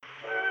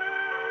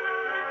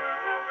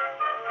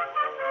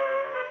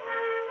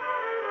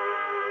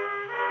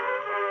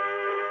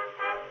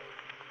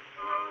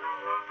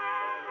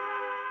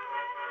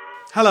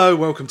Hello,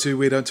 welcome to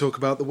We Don't Talk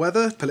About the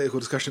Weather. Political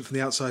discussion from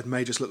the outside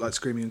may just look like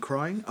screaming and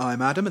crying.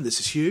 I'm Adam and this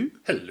is Hugh.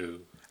 Hello.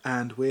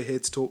 And we're here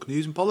to talk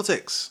news and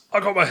politics. I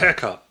got my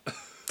haircut.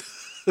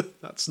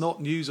 That's not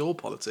news or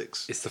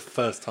politics. It's the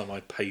first time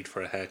I paid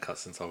for a haircut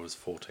since I was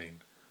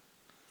 14.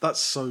 That's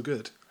so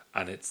good.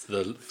 And it's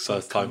the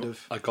first time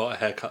I got a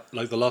haircut.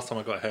 Like, the last time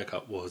I got a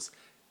haircut was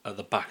at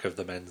the back of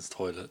the men's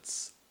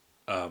toilets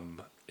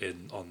on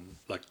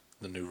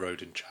the new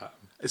road in Chatham.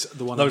 It's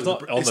the one. No, it's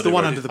not. It's the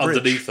one under the bridge.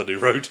 Underneath the new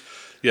road.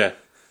 Yeah,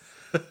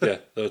 yeah.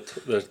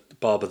 The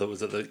barber that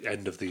was at the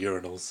end of the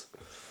urinals.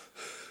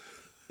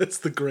 It's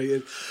the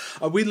greatest.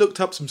 We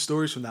looked up some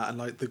stories from that, and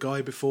like the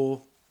guy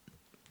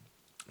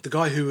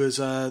who has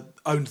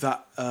owned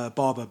that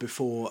barber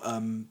before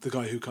the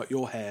guy who cut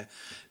your hair,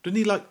 didn't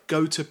he like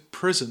go to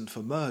prison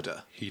for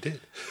murder? He did,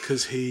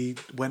 because he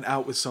went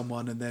out with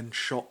someone and then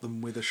shot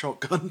them with a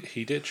shotgun.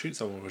 He did shoot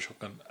someone with a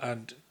shotgun,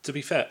 and to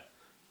be fair,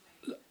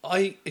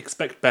 I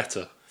expect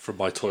better from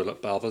my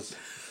toilet barbers.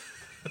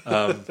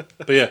 But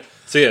yeah,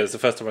 it's the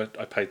first time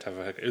I paid to have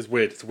a haircut. It was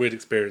weird. It's a weird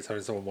experience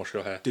having someone wash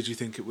your hair. Did you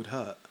think it would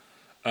hurt?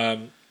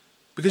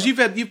 Because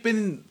you've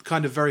been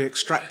kind of very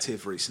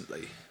extractive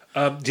recently.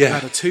 Yeah. You've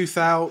had a tooth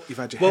out, you've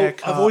had your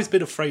haircut. I've always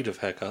been afraid of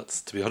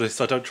haircuts, to be honest.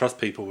 I don't trust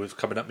people with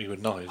coming at me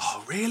with knives.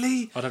 Oh,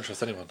 really? I don't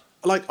trust anyone.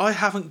 Like, I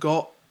haven't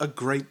got a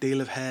great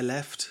deal of hair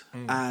left,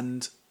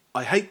 and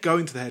I hate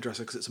going to the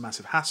hairdresser because it's a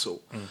massive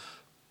hassle.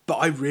 But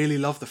I really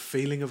love the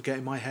feeling of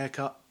getting my hair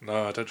cut.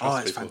 No, I don't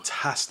trust people. Oh, it's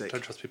fantastic. I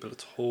don't trust people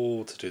at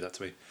all to do that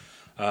to me.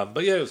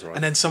 But yeah, it was all right.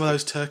 And then some of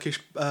those Turkish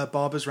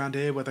barbers around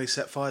here where they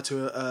set fire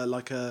to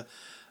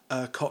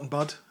a cotton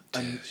bud.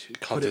 And you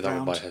can't do that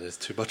with my hair. There's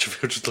too much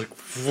of it. Just like...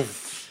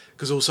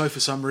 Because also,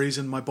 for some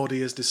reason, my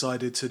body has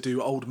decided to do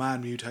old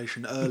man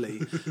mutation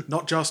early.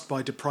 Not just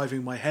by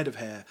depriving my head of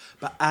hair,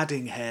 but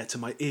adding hair to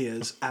my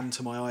ears and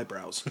to my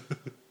eyebrows.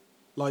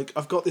 Like,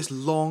 I've got this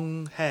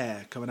long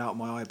hair coming out of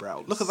my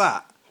eyebrow. Look at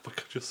that. Oh my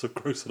God, you're so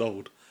gross and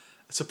old.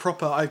 It's a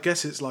proper, I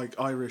guess it's like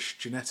Irish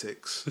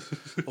genetics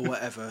or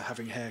whatever,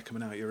 having hair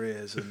coming out your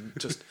ears and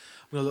just,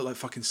 I'm going to look like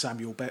fucking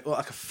Samuel Beckett,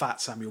 like a fat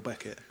Samuel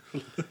Beckett.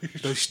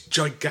 Those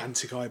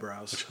gigantic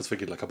eyebrows. I was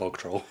thinking like a bog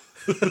troll.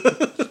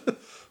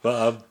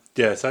 But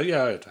yeah, so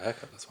yeah, I had a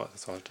haircut. That's what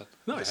I've done.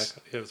 Nice.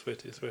 Yeah, it was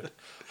weird.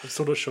 I'm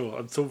still not sure.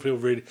 I still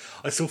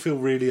feel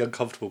really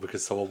uncomfortable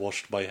because someone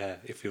washed my hair.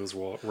 It feels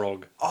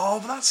wrong. Oh,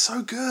 but that's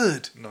so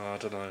good. No, I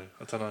don't know.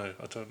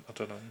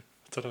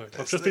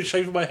 I've just been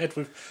shaving my head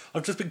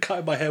I've just been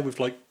cutting my hair with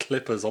like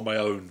clippers on my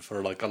own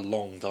for like a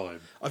long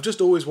time. I've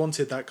just always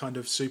wanted that kind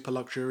of super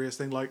luxurious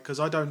thing, like, because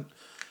I don't,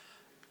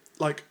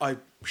 like, I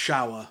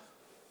shower,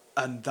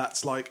 and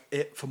that's like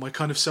it for my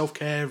kind of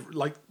self-care,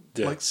 like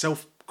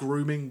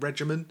self-grooming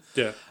regimen.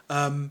 Yeah.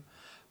 But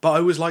I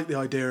always like the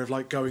idea of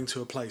like going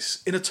to a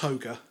place in a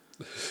toga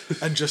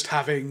and just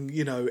having,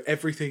 you know,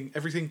 everything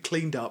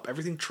cleaned up,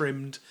 everything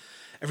trimmed,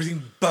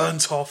 everything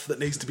burnt off that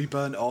needs to be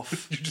burnt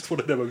off. You just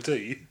want an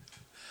MOT.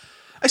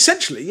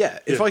 Essentially, yeah.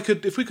 If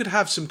we could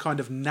have some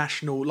kind of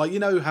national, like, you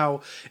know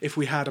how if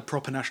we had a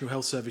proper national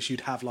health service,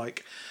 you'd have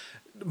like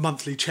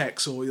monthly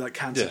checks or like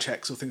cancer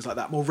checks or things like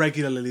that more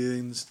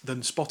regularly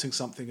than spotting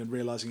something and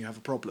realising you have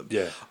a problem.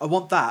 Yeah. I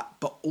want that,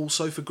 but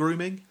also for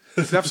grooming.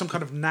 If we have some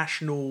kind of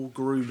national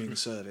grooming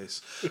service,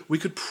 we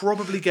could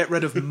probably get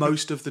rid of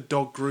most of the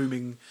dog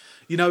grooming.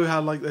 You know how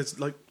like there's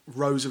like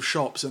rows of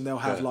shops and they'll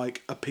have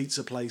like a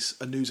pizza place,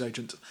 a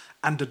newsagent,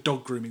 and a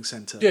dog grooming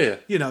centre. Yeah.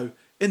 You know,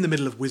 in the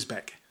middle of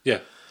Wisbech.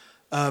 Yeah.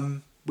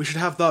 We should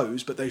have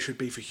those, but they should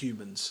be for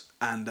humans,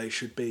 and they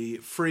should be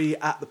free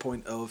at the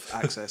point of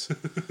access.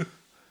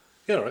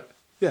 Yeah, right.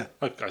 Yeah.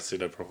 I see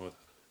no problem with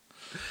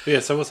that. But yeah,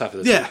 so what's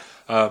happened Yeah.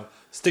 week?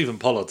 Stephen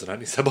Pollard's an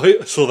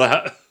anti-Semite. I saw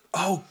that.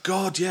 Oh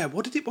God, yeah.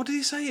 What did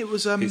he say? It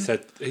was He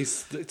said he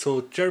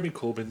saw Jeremy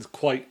Corbyn's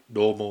quite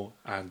normal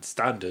and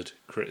standard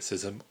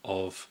criticism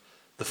of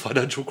the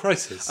financial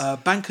crisis.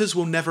 Bankers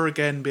will never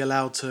again be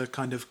allowed to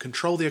kind of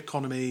control the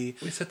economy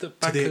We said that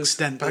to the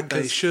extent that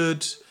they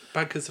should.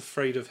 Bankers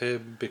afraid of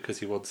him because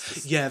he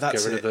wants to Yeah,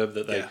 that's get rid of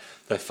it. them, that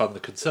they fund the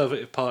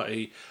Conservative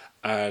Party.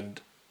 And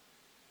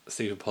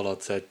Stephen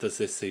Pollard said, does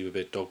this seem a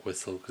bit dog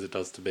whistle? Because it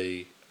does to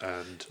me,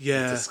 and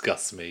it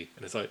disgusts me.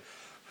 And it's like...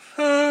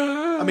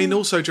 I mean,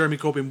 also Jeremy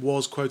Corbyn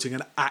was quoting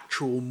an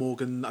actual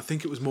Morgan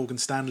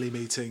Stanley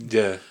meeting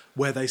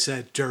where they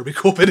said Jeremy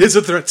Corbyn is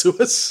a threat to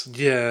us.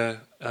 Yeah,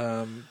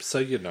 so,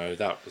 you know,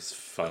 that was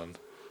fun.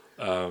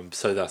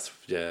 So that's,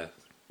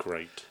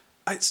 great.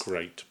 It's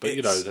great. But,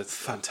 you know, that's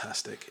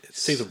fantastic.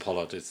 Stephen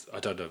Pollard is,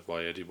 I don't know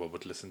why anyone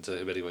would listen to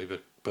him anyway,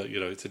 but you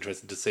know, it's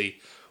interesting to see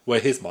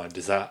where his mind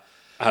is at.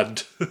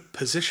 And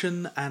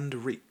position and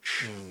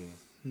reach.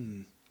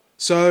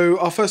 So,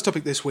 our first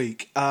topic this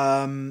week,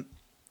 Tommy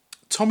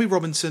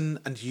Robinson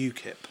and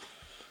UKIP.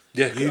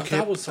 Yeah,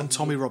 UKIP and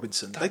Tommy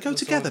Robinson. They go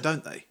together,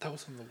 don't they? That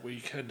was on the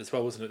weekend as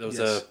well, wasn't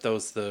it? There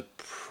was the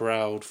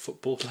Proud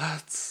Football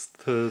Lads,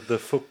 the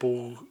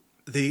football...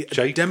 The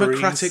Jake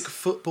Democratic Breeze.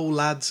 Football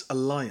Lads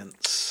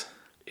Alliance.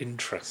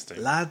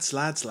 Interesting. Lads.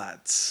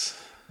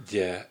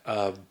 Yeah.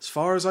 As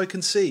far as I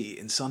can see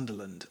in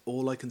Sunderland,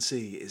 all I can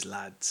see is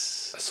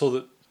lads. I saw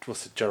that,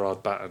 what's it,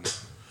 Gerard Batten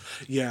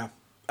Yeah.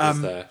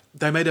 was there.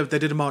 They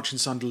did a march in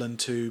Sunderland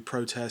to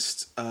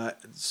protest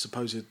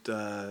supposed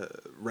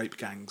rape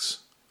gangs,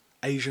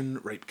 Asian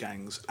rape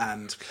gangs,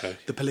 and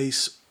the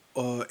police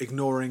are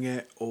ignoring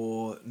it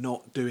or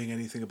not doing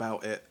anything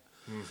about it.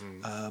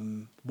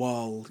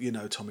 While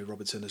Tommy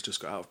Robinson has just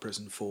got out of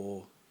prison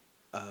for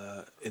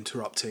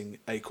interrupting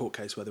a court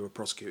case where they were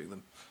prosecuting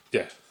them.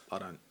 Yeah.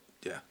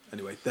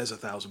 Anyway, there's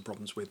 1,000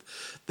 problems with.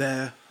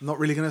 They're not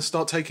really going to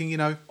start taking,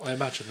 I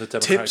imagine the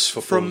Democratic tips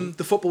football, from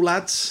the football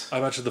lads. I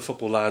imagine the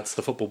football lads,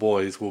 the football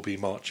boys, will be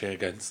marching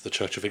against the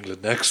Church of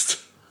England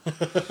next.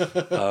 But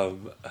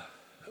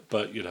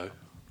You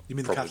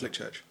mean the Catholic not.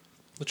 Church?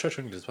 The Church of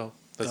England as well.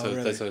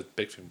 There's a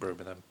big thing brewing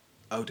with them.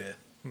 Oh dear.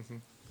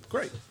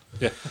 Great.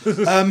 Yeah.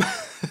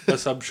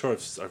 I'm sure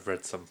I've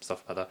read some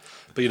stuff about that.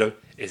 But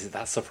isn't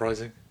that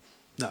surprising?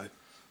 No.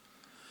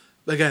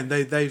 Again,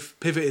 they've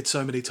pivoted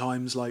so many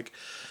times. Like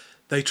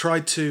they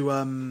tried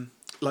to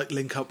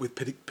link up with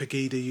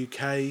Pegida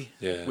UK,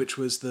 which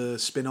was the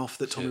spin-off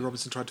that Tommy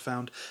Robinson tried to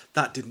found.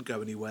 That didn't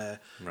go anywhere.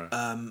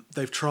 Right.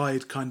 They've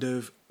tried kind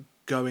of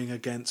going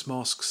against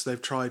mosques.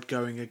 They've tried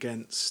going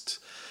against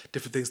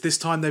different things. This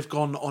time they've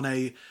gone on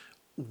a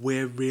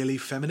we're really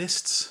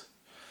feminists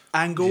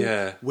angle.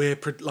 Yeah. We're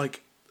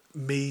like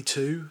Me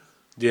Too.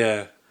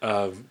 Yeah.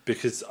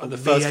 Because the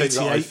first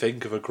thing that I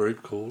think of a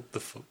group called the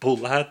Football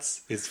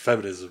Lads is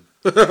feminism.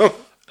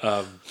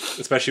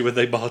 Especially when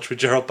they march with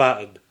Gerald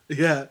Batten.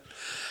 Yeah.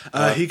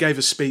 He gave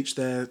a speech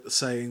there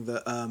saying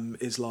that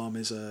Islam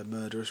is a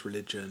murderous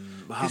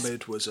religion,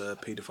 Muhammad was a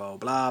paedophile,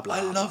 blah, blah.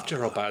 I love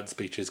Gerald Batten's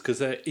speeches because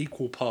they're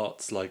equal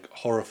parts like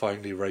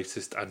horrifyingly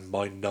racist and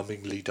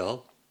mind-numbingly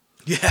dull.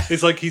 Yeah.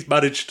 It's like he's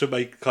managed to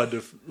make kind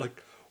of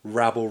like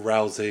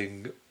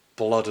rabble-rousing,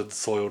 blood and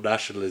soil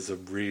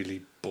nationalism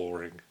really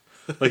boring.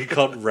 Like, he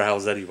can't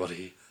rouse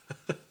anybody.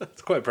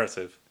 It's quite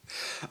impressive.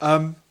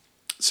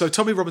 So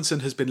Tommy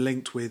Robinson has been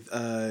linked with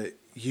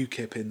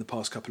UKIP in the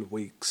past couple of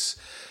weeks.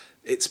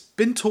 It's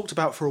been talked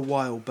about for a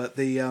while, but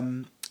the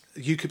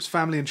UKIP's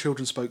family and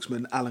children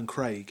spokesman, Alan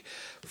Craig,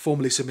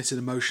 formally submitted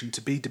a motion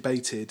to be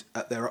debated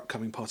at their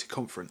upcoming party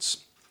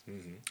conference.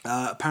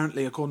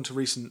 Apparently, according to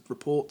recent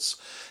reports,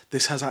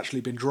 this has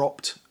actually been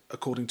dropped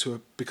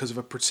because of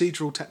a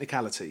procedural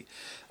technicality.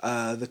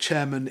 The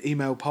chairman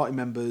emailed party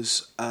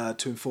members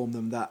to inform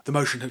them that the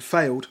motion had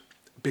failed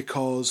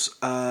because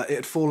it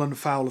had fallen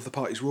foul of the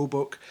party's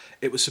rulebook.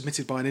 It was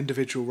submitted by an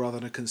individual rather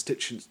than a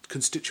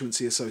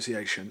constituency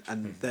association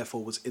and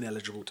therefore was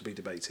ineligible to be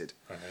debated.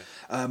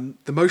 Okay.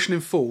 The motion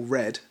in full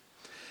read,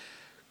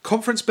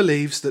 "Conference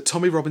believes that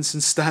Tommy Robinson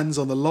stands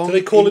on the long..." Do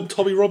they call him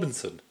Tommy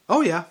Robinson?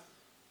 Oh, yeah.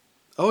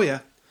 Oh, yeah.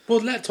 Well,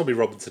 let Tommy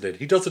Robinson in.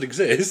 He doesn't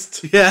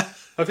exist. Yeah.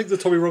 I think the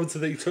Tommy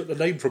Robinson that he took the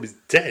name from is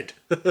dead.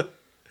 Because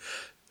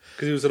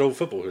he was an old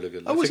football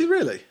hooligan. Oh, was he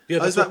really?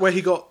 Yeah. Is that where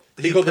he got...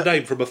 He got the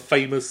name from a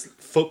famous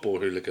football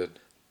hooligan.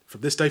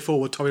 From this day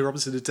forward, Tommy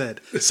Robinson is dead.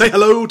 Say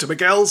hello to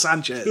Miguel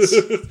Sanchez.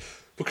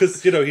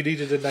 Because, he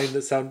needed a name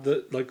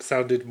that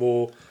sounded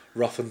more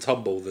rough and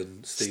tumble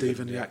than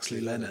Stephen Yaxley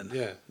Lennon.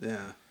 Yeah.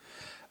 Yeah.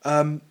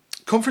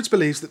 Conference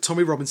believes that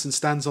Tommy Robinson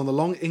stands on the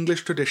long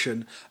English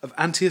tradition of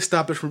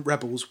anti-establishment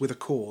rebels with a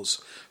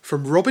cause,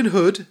 from Robin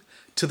Hood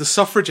to the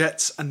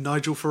suffragettes and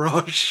Nigel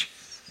Farage.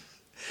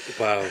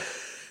 Wow.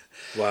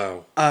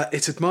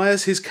 It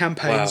admires his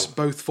campaigns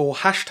both for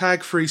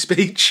hashtag free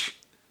speech,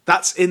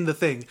 that's in the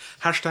thing,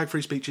 hashtag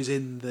free speech is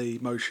in the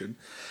motion,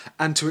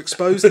 and to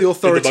expose the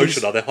authorities... In the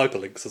motion, are there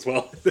hyperlinks as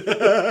well?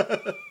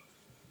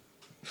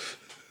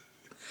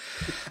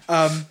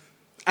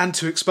 And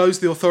to expose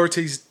the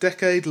authorities'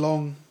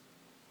 decade-long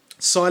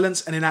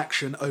silence and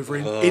inaction over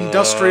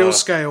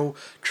industrial-scale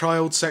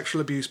child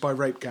sexual abuse by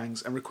rape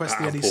gangs, and request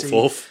the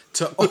NEC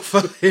to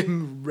offer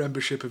him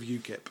membership of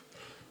UKIP.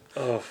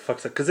 Oh,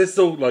 fuck's sake. Because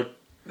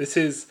this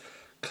is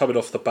coming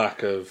off the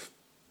back of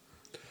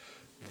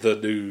the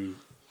new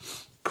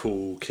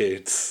cool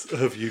kids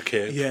of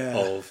UKIP,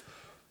 of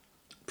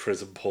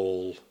Prison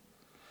Paul,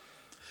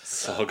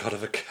 Sargon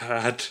of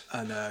Akkad,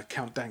 and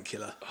Count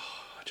Dankula.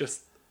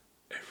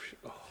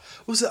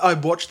 What was it? I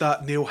watched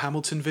that Neil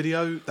Hamilton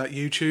video, that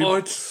YouTube. Oh,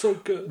 it's so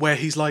good. Where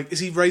he's like, is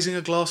he raising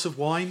a glass of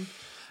wine?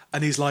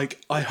 And he's like,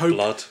 I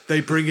hope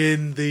they bring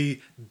in the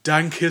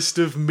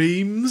dankest of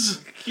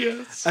memes.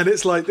 Yes. And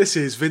it's like, this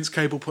is Vince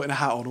Cable putting a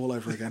hat on all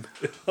over again.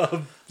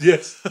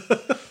 Yes.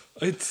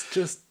 It's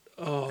just,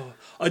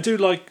 I do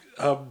like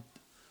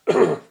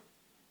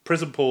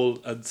Prison Paul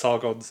and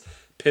Sargon's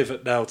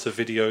pivot now to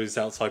videos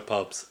outside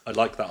pubs. I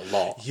like that a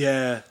lot.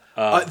 Yeah.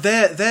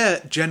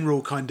 Their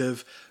general kind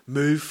of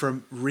move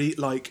from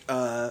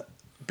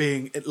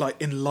being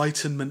like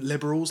Enlightenment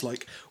liberals,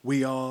 like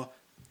we are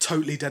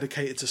totally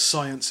dedicated to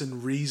science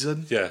and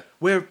reason. Yeah.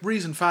 We're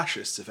reason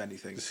fascists, if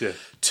anything. Yeah.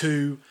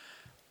 To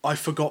I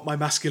forgot my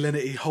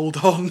masculinity. Hold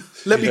on.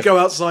 Let me go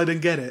outside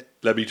and get it.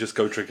 Let me just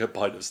go drink a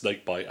pint of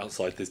snakebite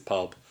outside this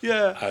pub.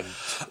 Yeah.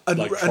 And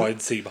try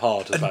and seem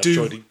hard about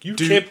joining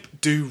UKIP.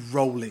 Do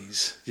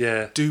rollies.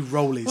 Yeah. Do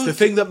rollies. Well, the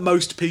thing that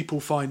most people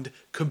find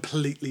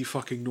completely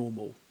fucking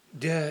normal.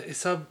 Yeah,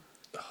 it's I've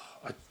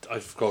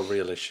got a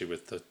real issue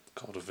with the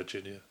God of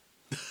Virginia.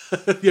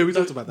 Yeah, we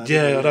talked about that.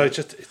 Yeah, I know.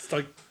 It's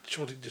like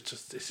surely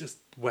it's just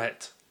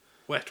wet.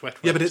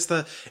 Yeah, but it's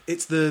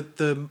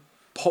the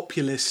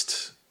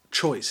populist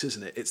choice,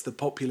 isn't it? It's the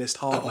populist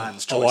hard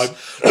man's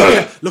choice.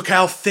 Look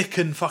how thick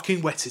and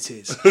fucking wet it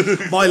is.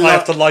 I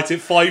have to light it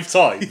 5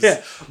 times.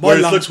 Yeah, my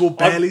lungs will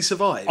barely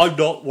survive. I'm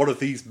not one of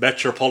these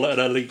metropolitan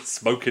elites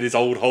smoking his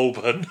old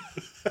Holborn.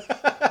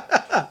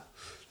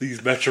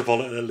 These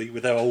metropolitan elite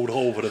with their old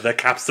Holborn and their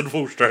Capstan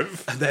full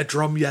strength. And their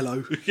drum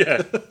yellow.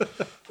 Yeah.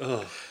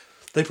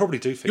 They probably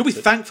do think you'll be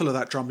thankful of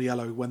that drum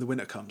yellow when the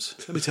winter comes.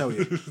 Let me tell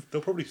you.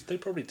 They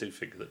probably do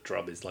think that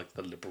drum is like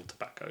the liberal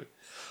tobacco.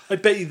 I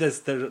bet you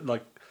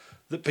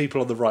that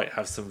people on the right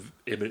have some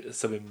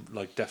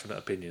like definite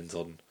opinions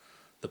on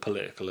the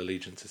political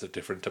allegiances of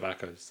different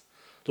tobaccos.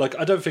 Like,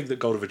 I don't think that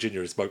Gold of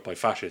Virginia is smoked by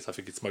fascists. I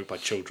think it's smoked by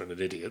children and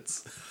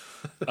idiots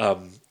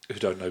who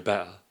don't know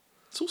better.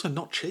 It's also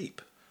not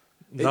cheap.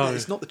 No,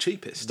 it's not the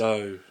cheapest.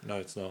 No,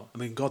 it's not. I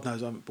mean, God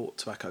knows I haven't bought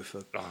tobacco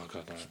for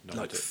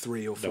like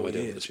 3 or 4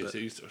 years.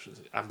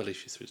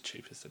 Ambulicious was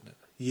cheapest, isn't it?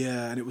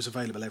 Yeah, and it was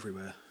available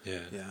everywhere.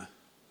 Yeah.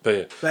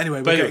 But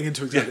anyway, we're getting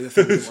into exactly the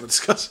thing we want to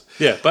discuss.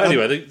 Yeah, but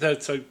anyway,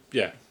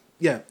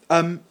 Yeah.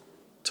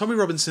 Tommy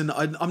Robinson,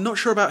 I'm not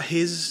sure about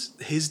his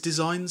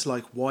designs,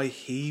 like why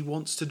he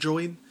wants to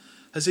join.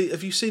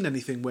 Have you seen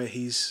anything where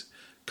he's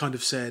kind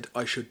of said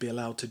I should be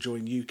allowed to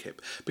join UKIP?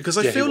 Because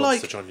I feel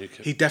like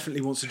he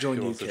definitely wants to join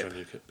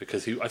UKIP.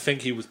 Because I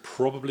think he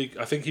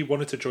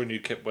wanted to join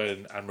UKIP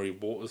when Anne-Marie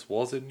Waters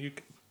was in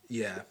UKIP.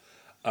 Yeah.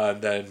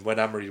 And then when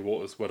Anne-Marie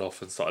Waters went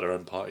off and started her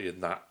own party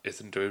and that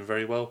isn't doing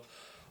very well,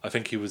 I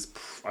think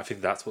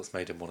that's what's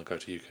made him want to go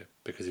to UKIP,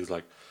 because he was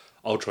like,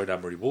 I'll join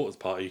Anne-Marie Waters'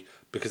 party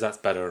because that's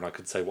better and I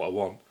can say what I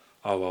want.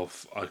 Oh, well,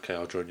 okay,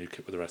 I'll join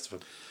UKIP with the rest of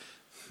them.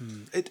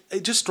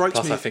 It just strikes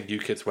me... Plus, I think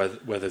UKIP's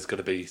where there's going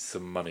to be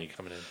some money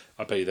coming in.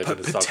 I bet you they're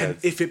going to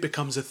start... If it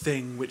becomes a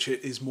thing, which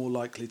it is more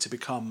likely to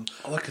become...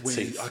 I could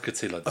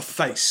see like... A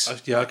face.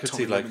 I could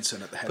see like...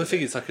 Robinson at the head but the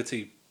thing is, I could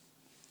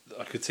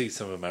see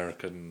some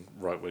American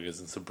right-wingers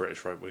and some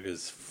British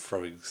right-wingers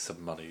throwing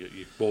some money at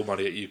more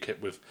money at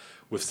UKIP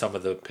with some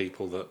of the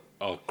people that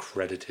are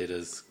credited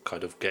as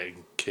kind of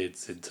getting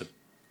kids into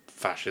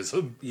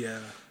fascism. Yeah.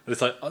 And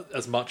it's like,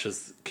 as much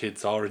as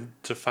kids are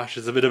into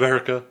fascism in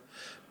America...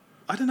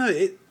 I don't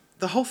know.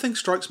 The whole thing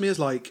strikes me as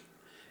like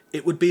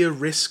it would be a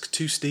risk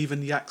to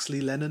Stephen Yaxley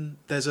Lennon.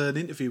 There's an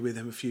interview with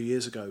him a few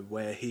years ago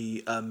where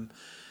he,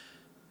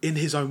 in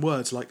his own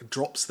words, like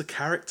drops the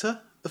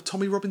character of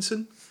Tommy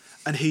Robinson,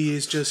 and he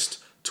is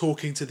just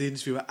talking to the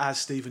interviewer as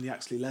Stephen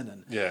Yaxley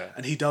Lennon. Yeah.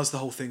 And he does the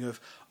whole thing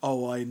of,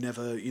 I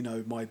never,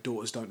 my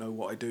daughters don't know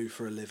what I do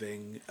for a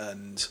living,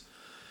 and...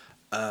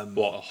 a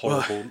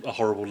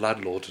horrible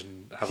landlord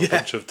and have a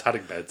bunch of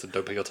tanning beds and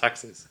don't pay your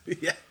taxes.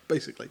 Yeah,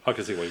 basically. I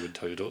can see why you wouldn't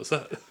tell your daughters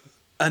that.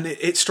 And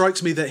it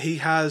strikes me that he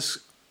has,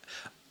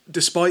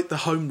 despite the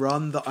home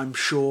run that I'm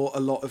sure a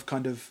lot of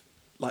kind of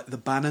like the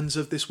Bannons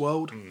of this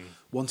world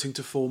wanting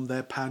to form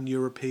their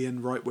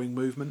pan-European right-wing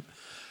movement,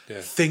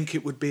 think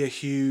it would be a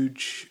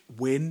huge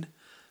win.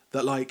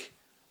 That like,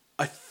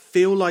 I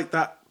feel like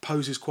that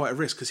poses quite a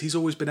risk because he's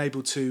always been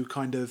able to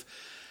kind of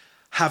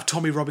have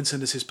Tommy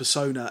Robinson as his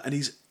persona, and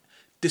he's,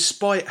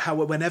 despite how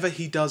whenever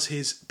he does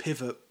his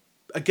pivot,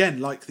 again,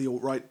 like the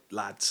alt-right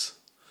lads,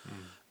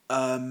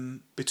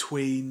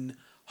 between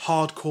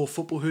hardcore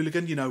football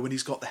hooligan, when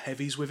he's got the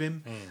heavies with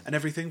him and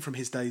everything from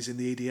his days in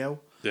the EDL,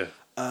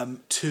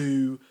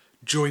 to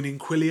joining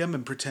Quilliam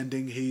and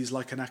pretending he's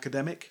like an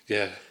academic,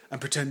 and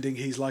pretending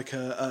he's like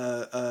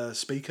a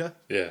speaker.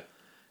 Yeah.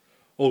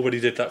 Or when he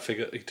did that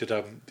figure, he did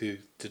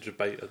the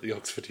debate at the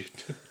Oxford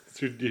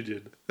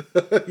Union.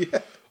 Yeah.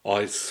 Oh,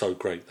 it's so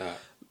great that.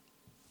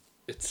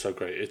 It's so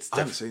great. I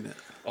haven't seen it.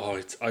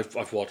 Oh,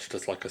 I've watched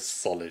just like a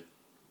solid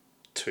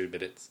 2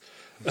 minutes,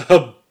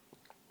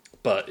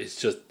 but it's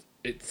just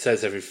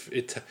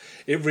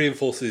it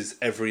reinforces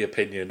every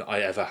opinion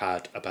I ever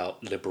had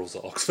about liberals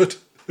at Oxford.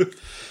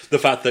 The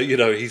fact that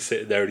he's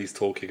sitting there and he's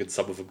talking and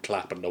some of them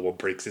clap and no one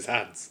breaks his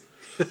hands.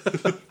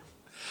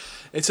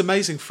 It's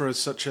amazing for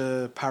such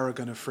a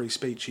paragon of free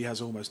speech. He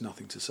has almost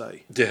nothing to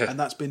say. Yeah, and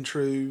that's been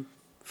true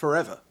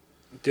forever.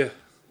 Yeah.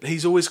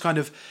 He's always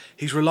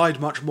he's relied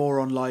much more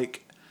on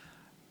like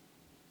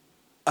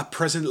a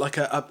present, like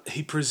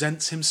he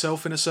presents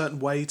himself in a certain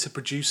way to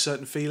produce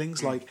certain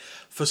feelings. Like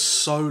for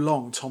so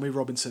long, Tommy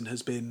Robinson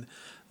has been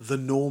the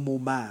normal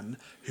man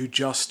who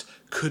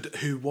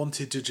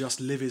wanted to just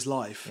live his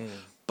life,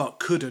 but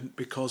couldn't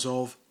because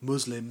of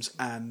Muslims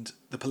and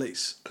the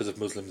police. Because of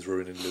Muslims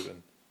ruining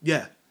Luton.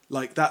 Yeah.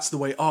 Like that's the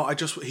way.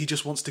 He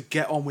just wants to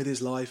get on with his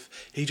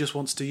life. He just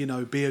wants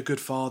to, be a good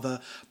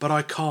father. But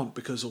I can't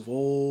because of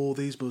all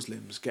these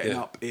Muslims getting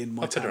up in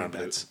my tanning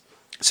beds.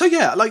 So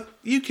yeah, like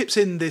UKIP's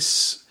in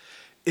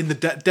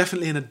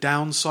definitely in a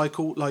down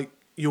cycle. Like,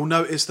 you'll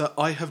notice that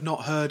I have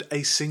not heard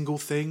a single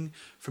thing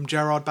from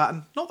Gerard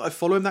Batten. Not that I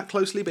follow him that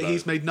closely, but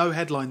he's made no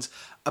headlines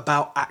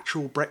about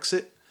actual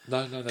Brexit.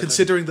 No.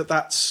 Considering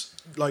that's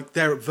like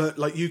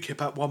like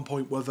UKIP at one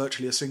point were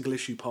virtually a single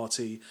issue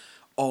party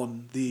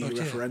on the EU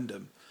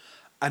referendum,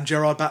 and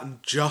Gerard Batten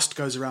just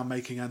goes around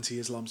making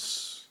anti-Islam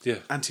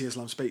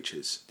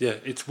speeches. Yeah,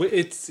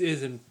 it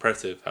is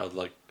impressive how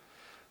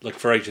like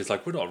for ages,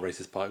 like, we're not a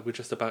racist party, we're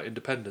just about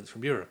independence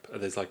from Europe.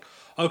 And there's like,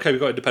 okay, we've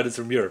got independence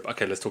from Europe.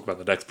 Okay, let's talk about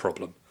the next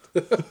problem.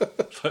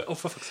 Like, oh,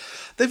 for fuck's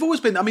sake. They've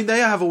always been, I mean, they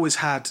have always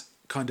had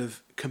kind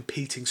of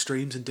competing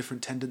streams and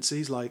different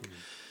tendencies. Like,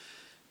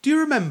 do you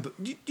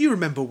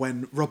remember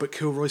when Robert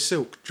Kilroy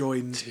Silk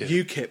joined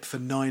UKIP for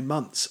 9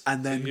 months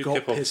and then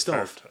got pissed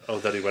off? Oh,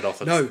 then he went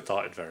off and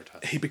started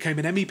Veritas. He became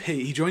an MEP.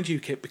 He joined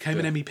UKIP, became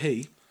an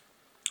MEP,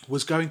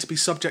 was going to be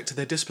subject to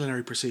their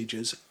disciplinary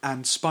procedures,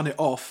 and spun it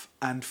off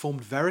and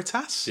formed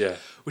Veritas,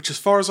 which, as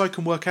far as I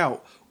can work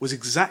out, was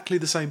exactly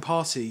the same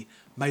party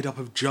made up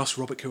of just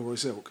Robert Kilroy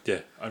Silk.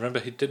 Yeah, I remember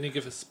didn't he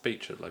give a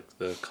speech at like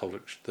the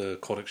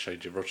Corn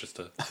Exchange in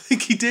Rochester? I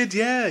think he did,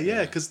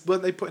 yeah, because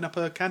weren't they putting up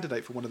a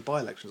candidate for one of the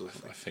by-elections?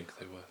 I think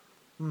they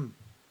were.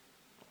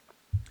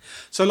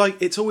 So, like,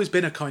 it's always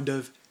been a kind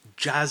of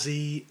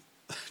jazzy.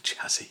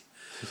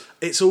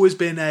 It's always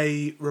been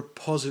a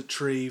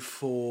repository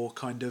for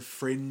kind of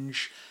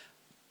fringe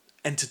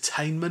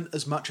entertainment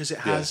as much as it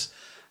has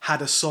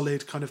had a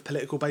solid kind of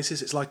political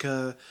basis. It's like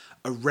a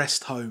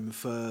rest home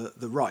for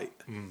the right,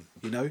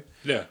 you know?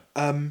 Yeah.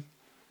 And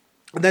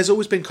there's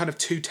always been kind of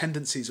two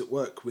tendencies at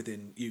work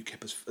within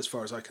UKIP as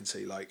far as I can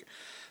see. Like,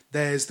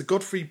 there's the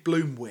Godfrey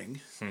Bloom wing,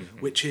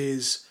 which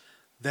is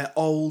they're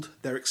old,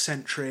 they're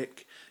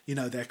eccentric, you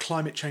know, they're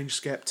climate change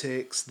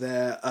skeptics,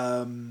 they're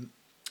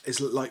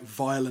like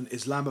violent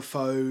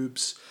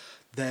Islamophobes,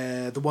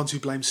 they're the ones who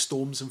blame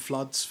storms and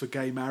floods for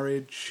gay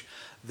marriage,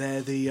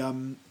 they're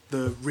the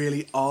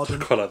really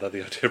ardent... I quite like that,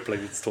 the idea of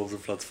blaming storms and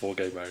floods for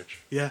gay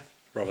marriage. Yeah.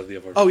 Rather than the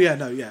other... Oh, yeah,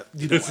 no, yeah,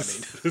 you know what I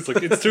mean. It's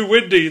like, it's too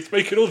windy, it's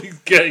making all these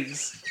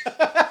gays.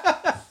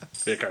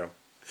 Yeah, carry on.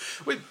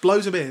 Well, it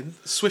blows them in,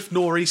 swift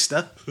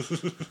nor'easter.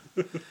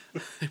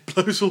 It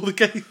blows all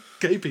the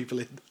gay people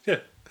in. Yeah.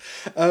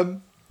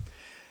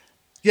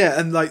 Yeah,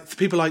 and like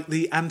people like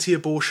the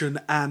anti-abortion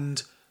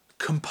and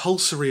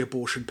compulsory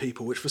abortion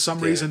people, which for some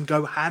reason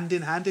go hand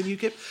in hand in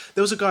UKIP.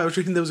 There was a guy I was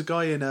reading. There was a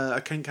guy in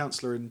a Kent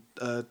councillor in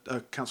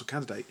a council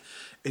candidate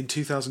in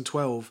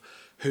 2012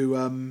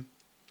 who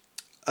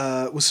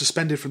was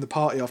suspended from the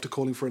party after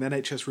calling for an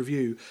NHS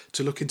review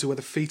to look into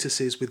whether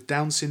fetuses with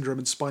Down syndrome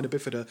and spina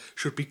bifida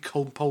should be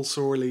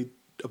compulsorily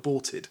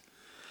aborted.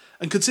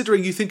 And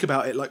considering you think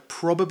about it, like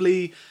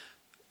probably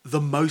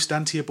the most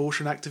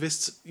anti-abortion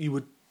activists, you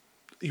would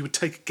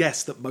take a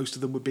guess that most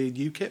of them would be in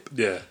UKIP.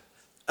 Yeah.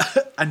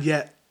 And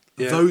yet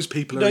those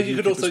people are in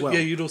UKIP as well.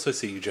 Yeah, you'd also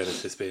see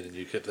eugenicists being in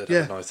UKIP. They'd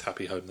have a nice,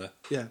 happy home there.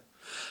 Yeah.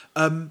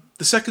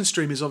 The second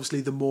stream is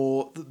obviously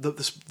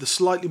the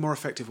slightly more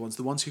effective ones,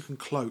 the ones who can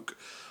cloak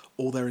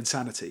all their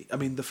insanity. I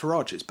mean, the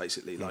Farages,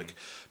 basically, like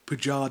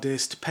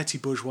Pujardist, petty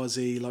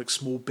bourgeoisie, like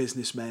small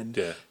businessmen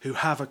who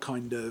have a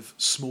kind of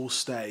small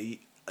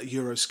stay,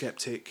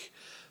 Eurosceptic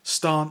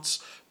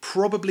stance,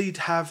 probably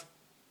have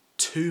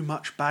too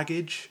much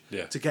baggage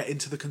to get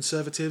into the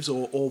Conservatives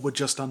or were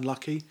just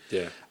unlucky.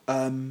 Yeah.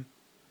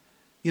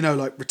 You know,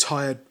 like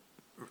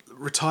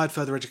retired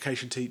further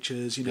education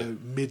teachers, you know,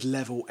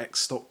 mid-level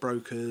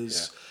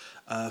ex-stockbrokers,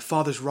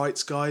 father's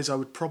rights guys.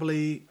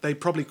 They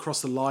probably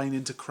cross the line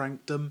into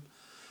crankdom.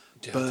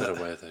 Yeah, I don't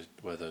know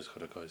where those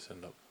kind of guys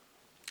end up.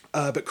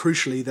 But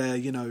crucially,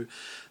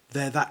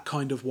 they're that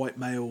kind of white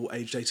male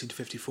aged 18 to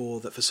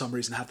 54 that for some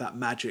reason have that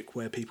magic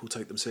where people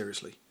take them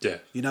seriously. Yeah.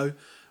 You know?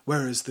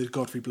 Whereas the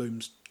Godfrey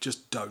Blooms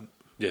just don't.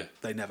 Yeah.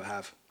 They never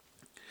have.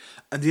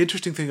 And the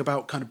interesting thing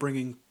about kind of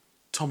bringing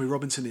Tommy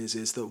Robinson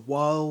is that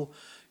while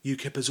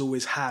UKIP has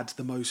always had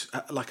the most,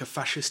 like a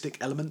fascistic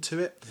element to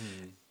it,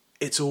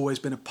 it's always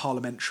been a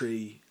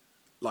parliamentary,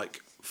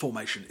 like,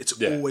 formation. It's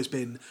always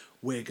been,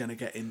 we're going to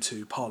get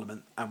into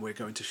Parliament and we're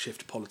going to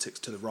shift politics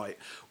to the right.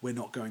 We're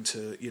not going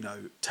to, you know,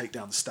 take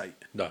down the state.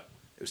 No.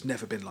 It's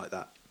never been like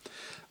that.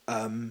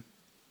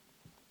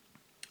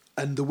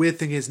 And the weird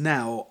thing is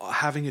now,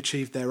 having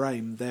achieved their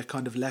aim, they're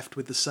kind of left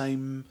with the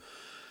same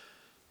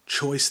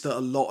choice that a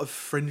lot of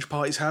fringe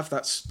parties have.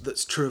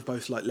 That's true of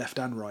both like left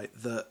and right,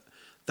 that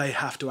they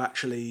have to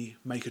actually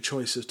make a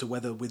choice as to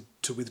whether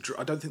to withdraw.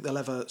 I don't think they'll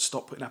ever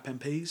stop putting up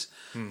MPs,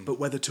 but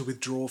whether to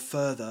withdraw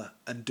further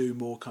and do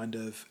more kind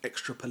of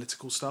extra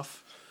political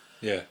stuff.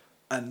 Yeah.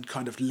 And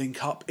kind of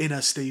link up in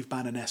a Steve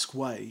Bannon-esque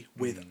way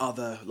with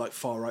other like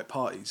far-right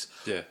parties.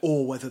 Yeah.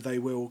 Or whether they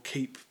will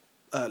keep,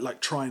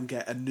 try and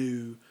get a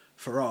new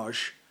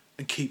Farage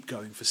and keep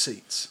going for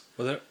seats.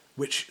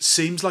 Which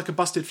seems like a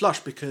busted flush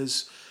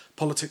because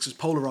politics is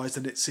polarised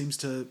and it seems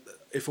to,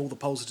 if all the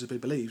polls are to be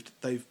believed,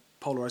 they've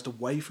polarised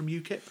away from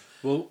UKIP.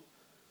 Well,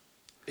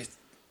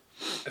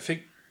 I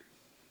think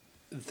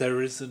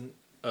there isn't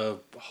a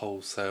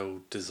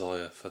wholesale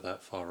desire for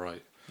that far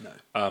right.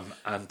 No.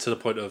 And to the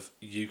point of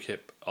UKIP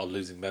are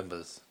losing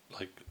members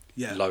like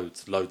Yeah.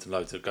 loads and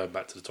loads are going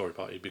back to the Tory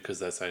party because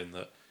they're saying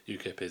that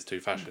UKIP is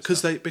too fascist.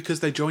 Because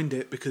they joined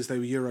it because they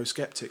were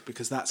Eurosceptic,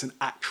 because that's an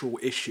actual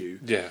issue.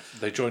 Yeah,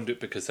 they joined it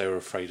because they were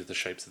afraid of the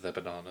shapes of their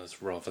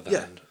bananas rather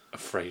than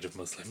afraid of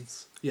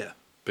Muslims. Yeah.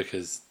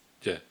 Because,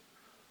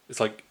 it's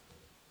like...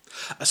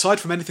 Aside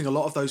from anything, a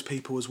lot of those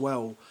people as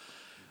well,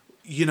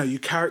 you know, you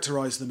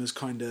characterise them as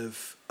kind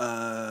of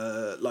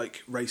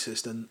like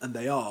racist, and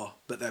they are,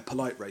 but they're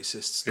polite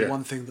racists. The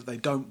one thing that they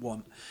don't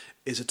want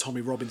is a Tommy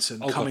Robinson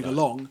coming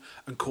along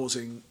and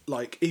causing,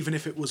 like, even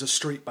if it was a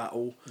street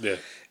battle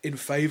in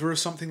favour of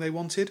something they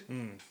wanted,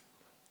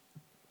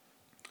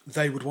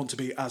 they would want to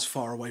be as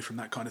far away from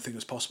that kind of thing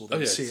as possible. They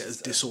would see it as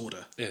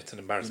disorder. Yeah, it's an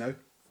embarrassment.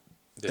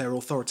 You know? They're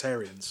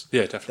authoritarians.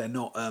 Yeah, definitely. They're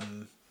not...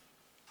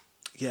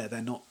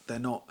 they're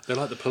not... They're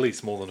like the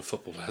police more than a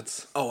football,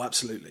 lads. Oh,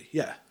 absolutely,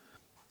 yeah.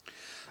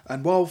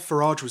 And while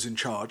Farage was in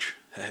charge,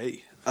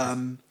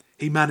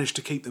 he managed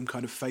to keep them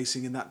kind of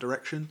facing in that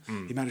direction.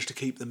 He managed to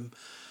keep them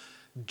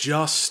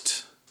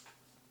just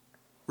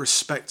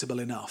respectable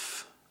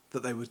enough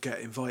that they would get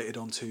invited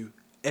onto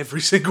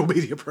every single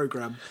media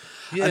programme.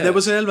 Yeah. And there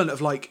was an element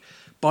of, like,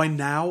 by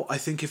now, I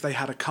think if they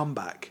had a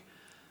comeback,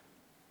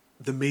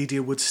 the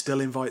media would still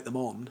invite them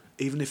on,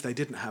 even if they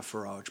didn't have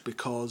Farage,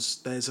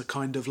 because there's a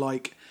kind of,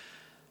 like...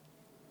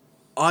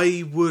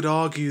 I would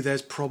argue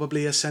there's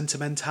probably a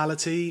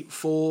sentimentality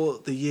for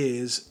the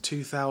years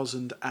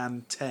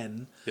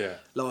 2010,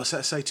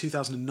 let's say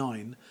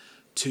 2009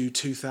 to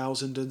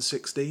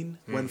 2016,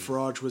 when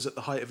Farage was at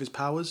the height of his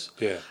powers.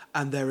 Yeah.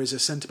 And there is a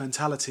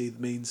sentimentality that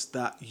means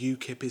that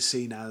UKIP is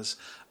seen as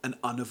an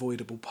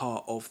unavoidable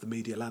part of the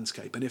media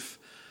landscape, and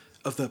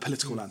of the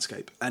political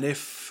landscape. And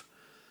if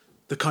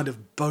the kind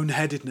of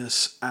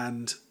boneheadedness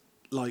and,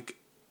 like,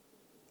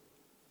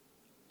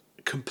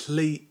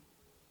 complete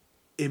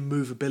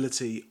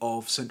immovability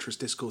of centrist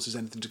discourse is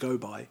anything to go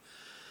by,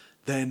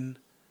 then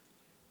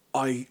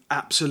I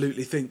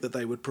absolutely think that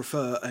they would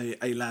prefer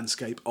a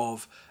landscape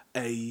of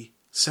a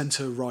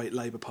centre-right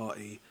Labour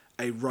Party,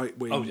 a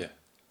right-wing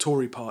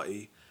Tory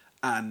party,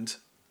 and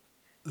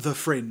the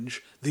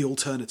fringe, the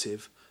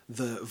alternative,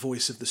 the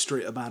voice of the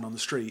street, a man on the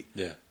street.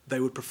 Yeah.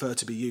 They would prefer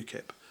to be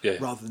UKIP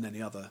rather than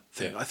any other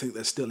thing. I think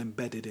they're still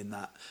embedded in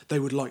that. They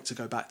would like to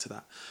go back to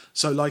that.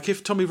 So, like,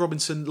 if Tommy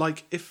Robinson,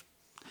 like, if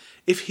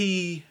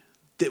he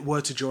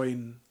were to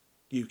join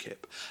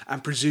UKIP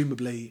and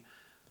presumably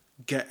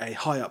get a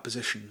high up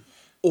position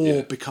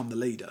or become the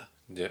leader,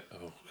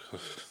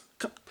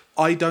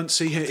 I don't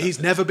see him. He's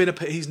never been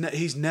he's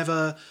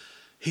never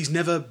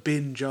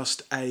been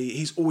just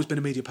he's always been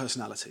a media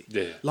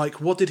personality. Like,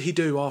 what did he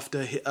do after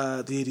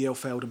the EDL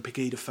failed and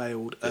Pegida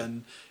failed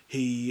and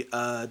he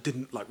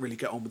didn't, like, really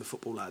get on with the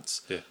football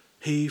lads?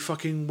 He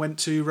fucking went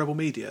to Rebel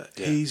Media.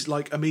 He's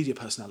like a media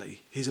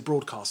personality. He's a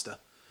broadcaster.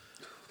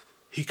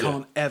 He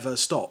can't ever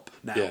stop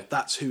now.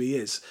 That's who he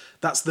is.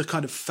 That's the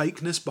kind of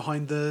fakeness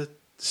behind the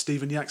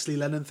Stephen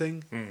Yaxley-Lennon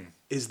thing,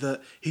 is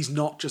that he's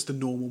not just a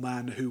normal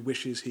man who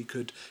wishes he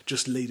could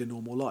just lead a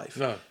normal life.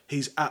 No.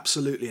 He's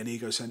absolutely an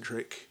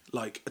egocentric,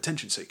 like,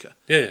 attention seeker.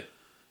 Yeah.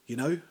 You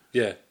know?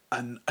 Yeah.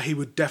 And he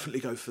would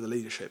definitely go for the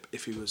leadership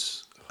if he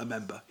was a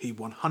member. He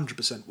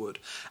 100% would.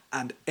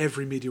 And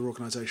every media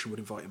organisation would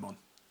invite him on.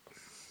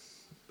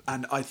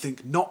 And I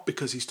think not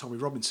because he's Tommy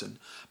Robinson,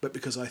 but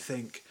because I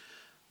think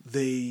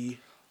the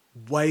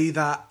way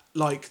that,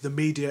 like, the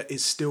media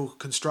is still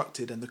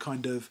constructed and the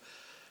kind of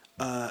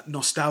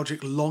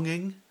nostalgic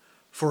longing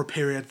for a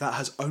period that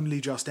has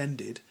only just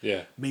ended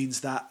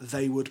means that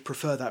they would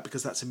prefer that,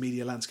 because that's a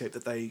media landscape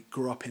that they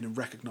grew up in and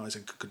recognise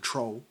and can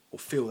control, or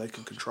feel they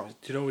can control. Do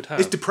you know what would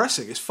happen? It's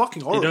depressing. It's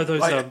fucking horrible. You know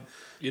those,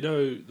 you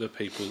know the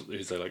people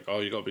who say, like, oh,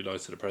 you got to be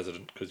nice to the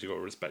president because you got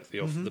to respect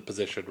the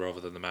position rather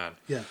than the man.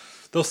 Yeah,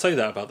 they'll say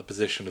that about the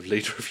position of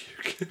leader of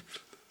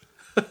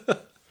UKIP.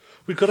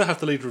 We've got to have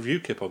the leader of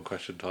UKIP on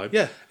Question Time.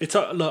 Yeah, it's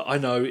look, I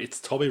know it's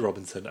Tommy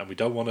Robinson, and we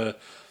don't want to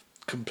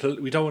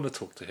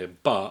talk to him,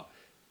 but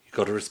you've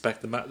got to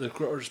respect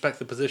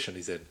the position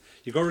he's in.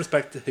 You've got to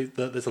respect that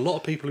there's a lot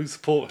of people who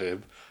support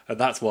him, and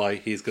that's why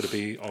he's going to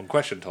be on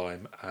Question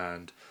Time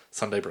and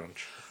Sunday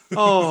Brunch.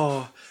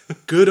 Oh,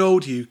 good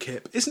old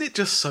UKIP. Isn't it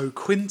just so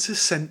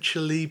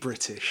quintessentially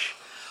British?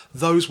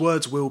 Those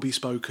words will be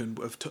spoken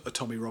of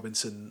Tommy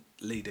Robinson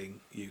leading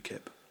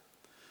UKIP.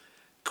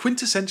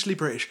 Quintessentially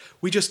British.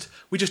 We just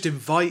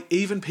invite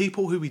even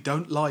people who we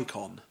don't like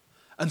on,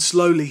 and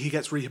slowly he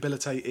gets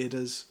rehabilitated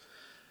as...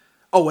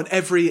 Oh, and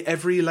every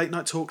late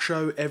night talk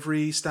show,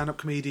 every stand-up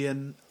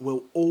comedian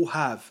will all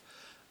have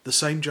the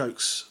same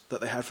jokes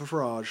that they had for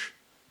Farage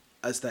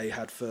as they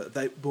had for...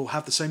 They will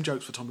have the same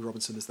jokes for Tommy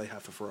Robinson as they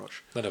have for Farage.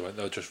 No, they won't.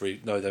 They'll just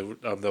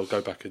they'll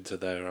go back into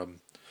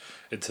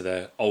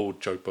their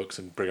old joke books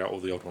and bring out all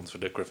the old ones for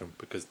Nick Griffin,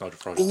 because Nigel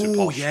Farage is too posh.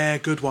 Oh, yeah,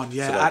 good one.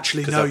 Yeah, so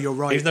actually, no, you're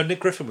right. Even though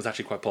Nick Griffin was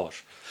actually quite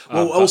posh.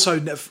 Well, also,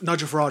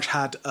 Nigel Farage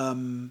had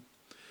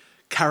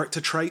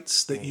character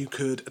traits that you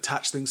could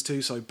attach things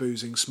to, so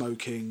boozing,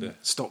 smoking,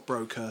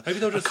 stockbroker, maybe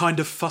a kind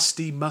of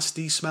fusty,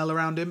 musty smell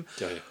around him.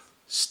 Yeah.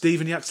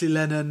 Stephen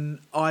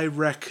Yaxley-Lennon, I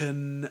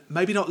reckon,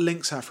 maybe not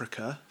Lynx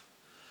Africa,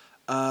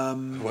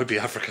 It won't be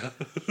Africa.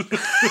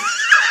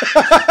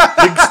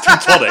 Links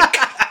Teutonic.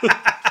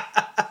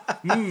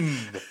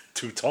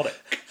 Teutonic.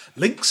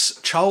 Links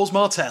Charles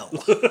Martel.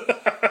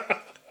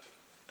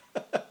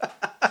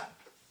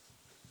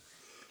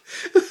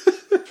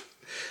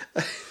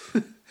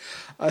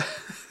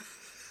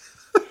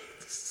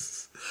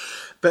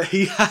 But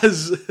he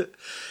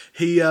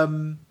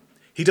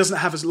doesn't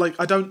have as like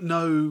I don't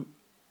know.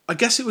 I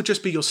guess it would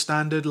just be your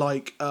standard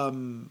like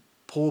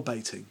paw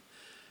baiting.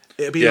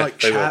 It'd be like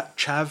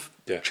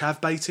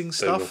chav baiting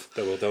stuff.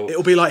 They will.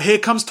 It'll be like, here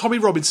comes Tommy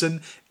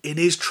Robinson in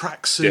his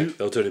tracksuit. Yeah,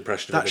 they'll do an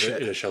impression of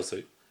him in a shell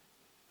suit.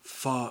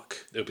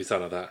 Fuck. It'll be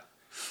something like that.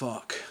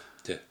 Fuck.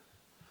 Yeah.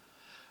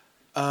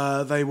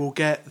 They will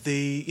get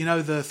the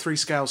Three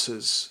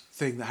Scousers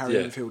thing that Harry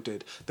Enfield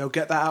did. They'll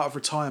get that out of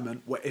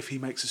retirement if he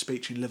makes a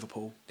speech in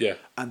Liverpool. Yeah.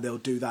 And they'll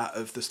do that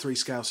of the Three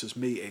Scousers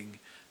meeting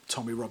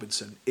Tommy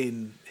Robinson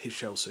in his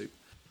shell suit.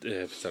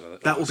 Yeah, something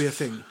like that. That will be a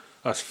thing.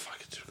 That's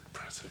fucking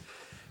impressive.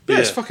 Yeah,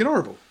 it's fucking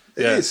horrible.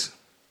 It is.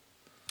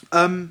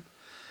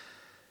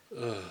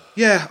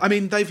 Yeah, I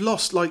mean, they've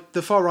lost, like,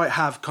 the far right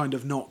have kind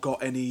of not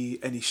got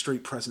any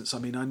street presence. I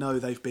mean, I know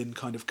they've been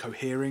kind of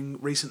cohering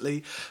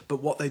recently,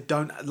 but what they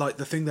don't, like,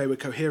 the thing they were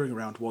cohering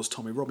around was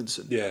Tommy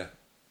Robinson. Yeah.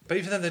 But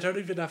even then, they don't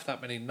even have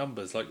that many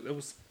numbers. Like, there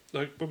was,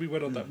 like, when we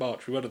went on that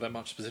march, we went on that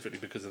march specifically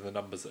because of the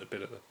numbers that had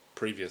been at the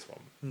previous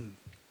one.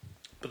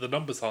 But the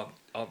numbers aren't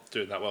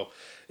doing that well.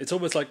 It's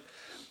almost like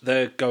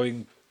they're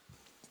going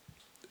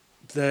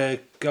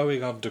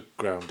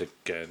underground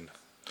again.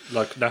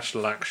 Like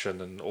National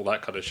Action and all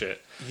that kind of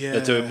shit. Yeah.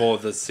 They're doing more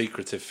of the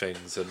secretive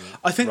things and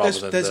I think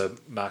rather than the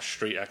mass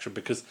street action,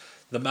 because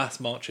the mass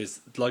marches,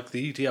 like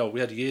the EDL, we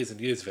had years and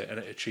years of it and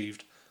it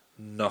achieved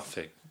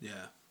nothing.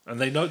 Yeah. And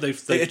they know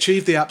they've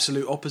achieved the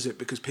absolute opposite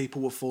because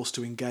people were forced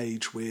to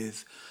engage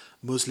with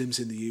Muslims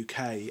in the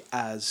UK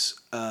as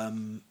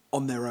on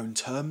their own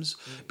terms.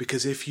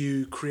 Because if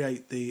you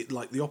create the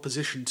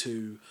opposition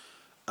to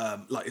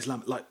like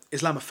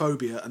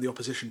Islamophobia and the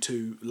opposition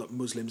to like,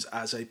 Muslims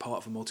as a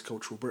part of a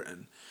multicultural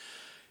Britain,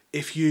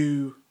 if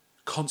you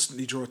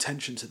constantly draw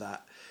attention to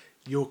that,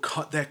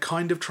 they're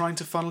kind of trying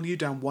to funnel you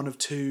down one of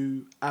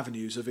two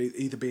avenues of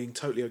either being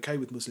totally okay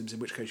with Muslims, in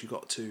which case you've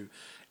got to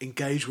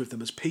engage with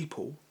them as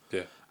people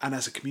and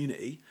as a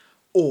community,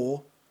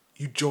 or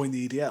you join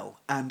the EDL.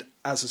 And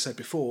as I said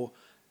before,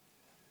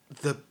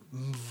 the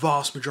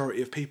vast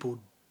majority of people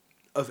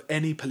of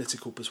any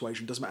political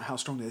persuasion, doesn't matter how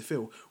strongly they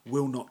feel,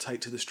 will not take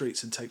to the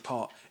streets and take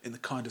part in the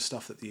kind of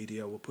stuff that the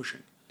EDL were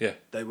pushing. Yeah.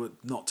 They would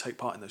not take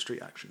part in those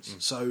street actions.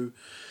 So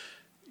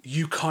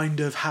you kind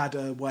of had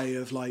a way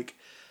of like,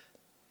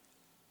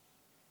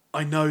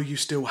 I know you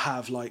still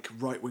have like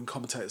right-wing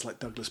commentators like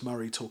Douglas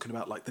Murray talking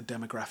about like the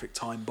demographic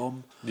time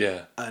bomb.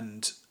 Yeah.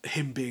 And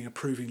him being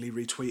approvingly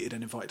retweeted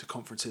and invited to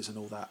conferences and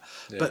all that.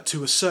 Yeah. But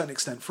to a certain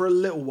extent, for a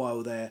little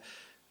while there,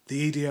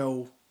 the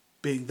EDL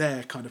being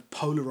there kind of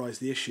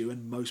polarised the issue,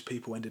 and most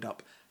people ended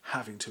up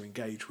having to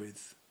engage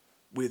with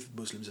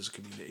Muslims as a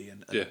community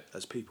and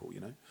as people,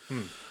 you know.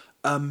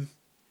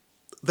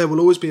 There will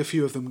always be a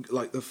few of them,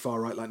 like the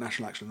far right, like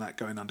National Action and that,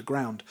 going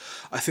underground.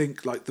 I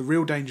think like the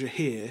real danger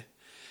here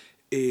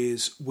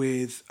is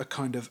with a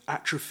kind of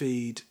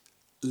atrophied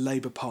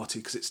Labour Party,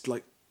 because it's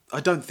like, I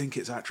don't think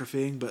it's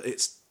atrophying, but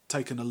it's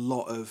taken a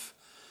lot out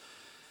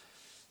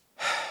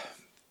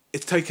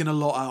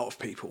of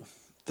people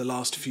the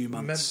last few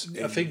months.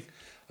 I think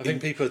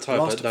people are tired,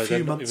 but no,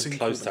 they're not even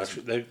close to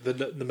actually.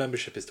 The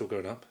membership is still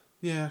going up.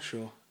 Yeah,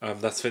 sure.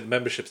 That's the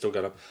membership's still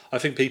going up. I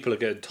think people are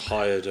getting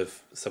tired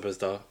of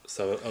Subastar,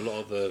 so a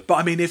lot of the. But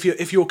I mean,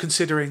 if you're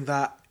considering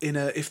that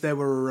if there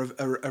were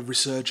a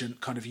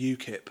resurgent kind of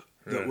UKIP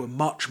that were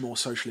much more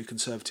socially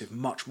conservative,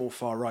 much more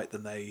far right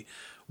than they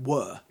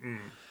were,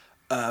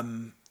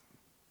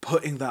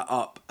 putting that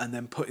up and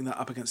then putting that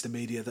up against a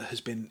media that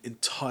has been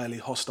entirely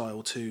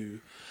hostile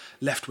to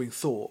left-wing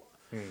thought,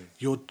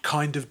 you're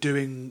kind of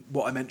doing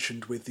what I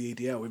mentioned with the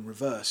EDL in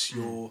reverse.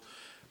 You're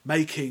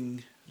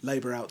making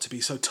Labour out to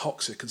be so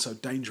toxic and so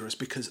dangerous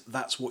because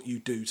that's what you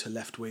do to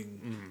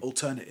left-wing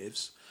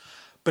alternatives.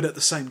 But at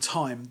the same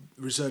time,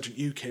 resurgent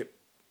UKIP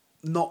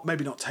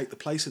maybe not take the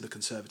place of the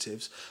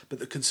Conservatives, but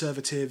the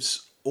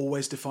Conservatives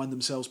always define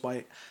themselves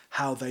by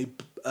how they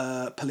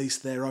police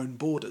their own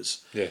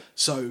borders. Yeah.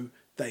 So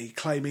they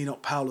claim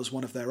Enoch Powell as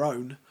one of their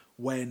own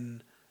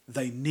when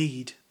they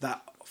need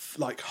that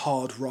like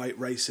hard right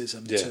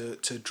racism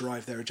to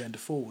drive their agenda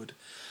forward.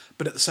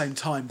 But at the same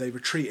time, they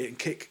retreat it and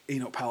kick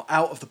Enoch Powell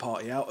out of the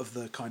party, out of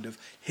the kind of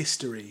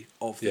history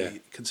of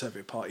the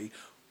Conservative Party,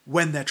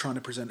 when they're trying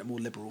to present a more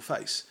liberal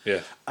face.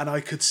 Yeah. And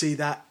I could see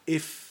that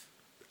if,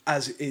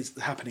 as is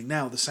happening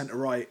now, the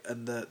centre-right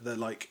and the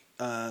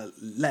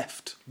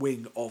left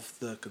wing of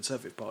the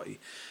Conservative Party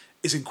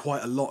is in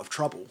quite a lot of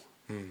trouble,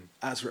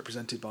 as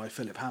represented by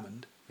Philip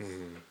Hammond.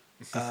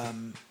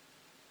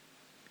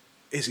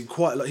 He's in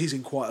quite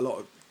a lot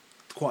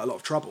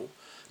of trouble.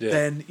 Yeah.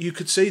 Then you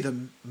could see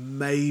them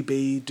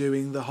maybe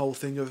doing the whole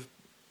thing of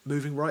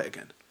moving right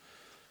again.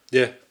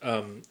 Yeah,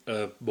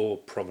 more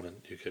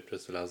prominent UKIP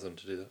just allows them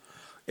to do that.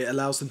 It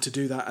allows them to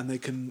do that, and they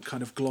can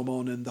kind of glom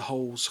on, and the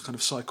whole kind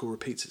of cycle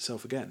repeats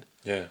itself again.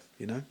 Yeah.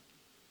 You know?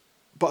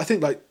 But I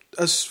think, like,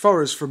 as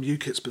far as from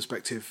UKIP's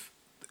perspective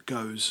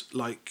goes,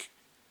 like,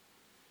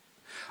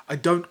 I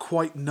don't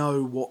quite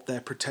know what they're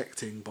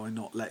protecting by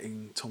not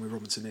letting Tommy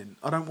Robinson in.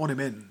 I don't want him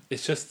in.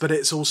 It's just... But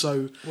it's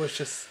also... Well, it's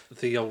just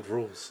the old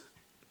rules.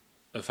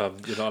 If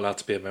you're not allowed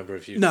to be a member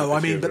of UKIP. No,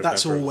 I mean, but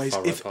that's always...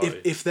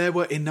 If there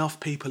were enough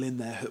people in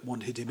there who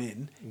wanted him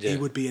in, he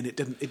would be in.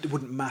 It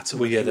wouldn't matter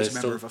whether he was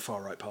a member of a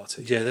far-right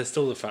party. Yeah, there's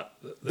still the fact...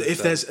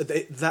 If there's...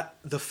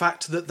 the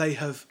fact that they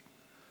have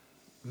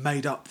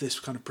made up this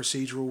kind of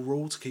procedural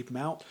rule to keep him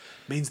out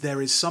means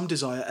there is some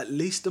desire, at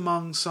least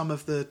among some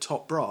of the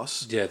top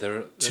brass,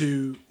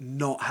 to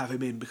not have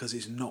him in because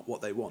it's not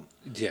what they want.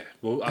 Yeah,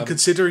 well, and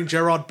considering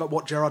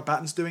what Gerard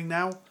Batten's doing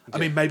now, I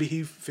mean, maybe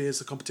he fears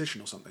the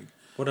competition or something.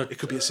 Well, no, it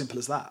could be as simple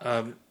as that.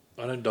 I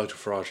know Nigel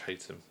Farage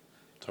hates him,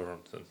 Tom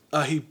Robinson.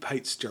 He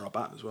hates Gerard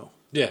Batten as well.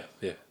 Yeah.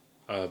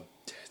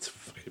 It's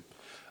fucking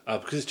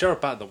because it's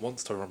Gerard Batten that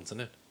wants Tom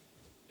Robinson in.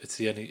 It's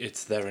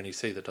their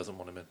NEC that doesn't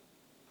want him in.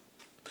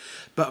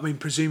 But I mean,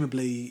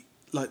 presumably,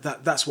 like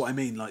that's what I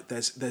mean. Like,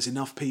 there's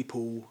enough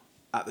people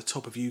at the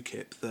top of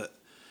UKIP that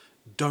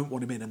don't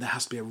want him in, and there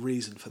has to be a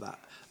reason for that.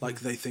 Like,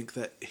 they think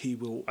that he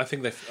will. I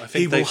think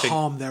he will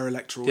harm their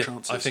electoral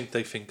chances. I think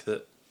they think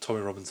that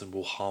Tommy Robinson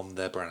will harm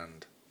their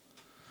brand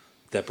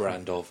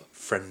of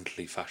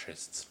friendly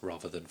fascists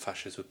rather than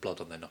fascists with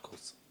blood on their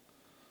knuckles.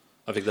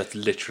 I think that's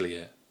literally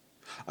it.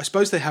 I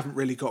suppose they haven't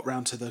really got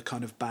round to the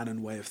kind of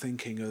Bannon way of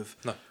thinking of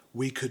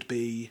we could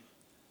be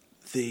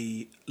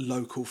the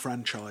local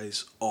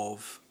franchise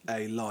of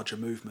a larger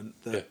movement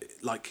that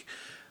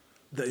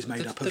is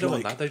made up of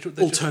like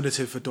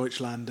Alternative for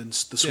Deutschland and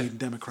the Sweden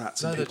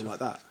Democrats and people like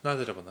that. No,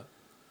 they don't want that.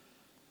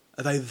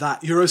 Are they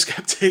that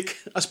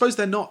Eurosceptic? I suppose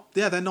they're not.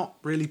 Yeah, they're not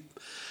really.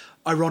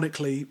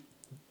 Ironically,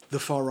 the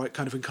far right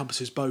kind of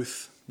encompasses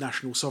both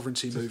national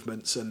sovereignty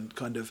movements and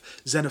kind of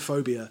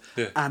xenophobia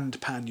and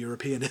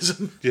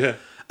pan-Europeanism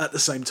at the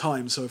same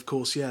time. So, of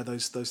course,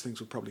 those things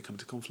would probably come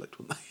into conflict,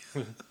 wouldn't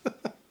they?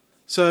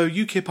 So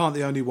UKIP aren't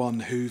the only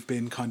one who've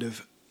been kind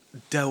of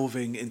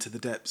delving into the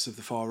depths of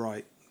the far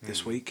right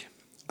this week.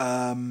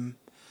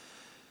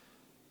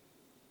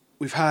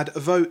 We've had a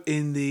vote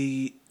in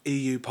the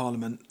EU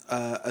Parliament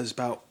as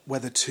about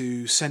whether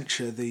to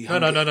censure the... No.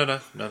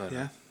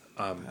 Yeah?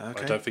 I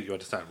don't think you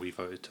understand. We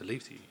voted to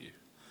leave the EU,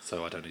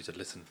 so I don't need to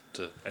listen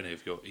to any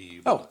of your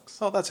EU bollocks.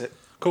 Oh, that's it.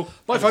 Cool.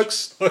 Bye,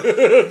 folks.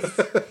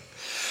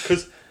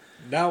 Because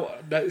now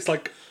it's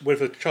like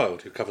with a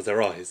child who covers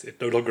their eyes, it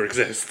no longer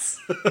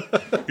exists.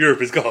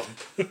 Europe is gone.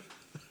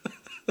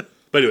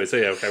 But anyway,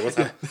 so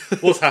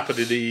what's happened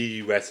in the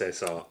EU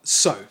SSR?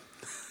 So...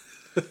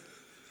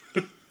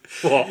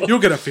 What? You're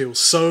going to feel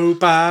so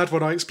bad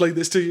when I explain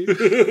this to you.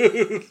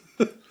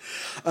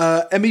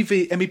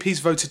 MEPs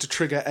voted to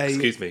trigger a...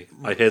 Excuse me,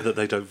 I hear that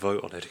they don't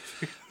vote on anything.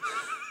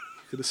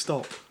 You're going to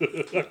stop.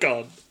 I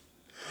can't.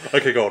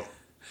 Okay, go on.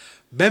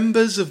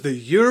 Members of the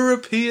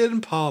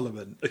European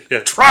Parliament.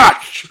 Yeah.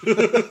 Trash!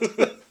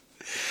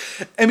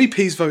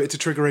 MEPs voted to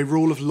trigger a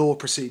rule of law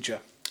procedure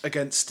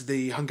against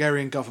the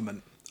Hungarian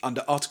government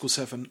under Article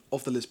 7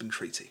 of the Lisbon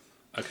Treaty.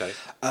 Okay.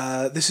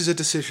 This is a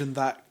decision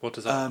that... What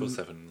does Article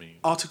 7 mean?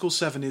 Article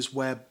 7 is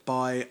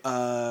whereby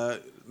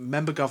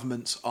member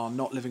governments are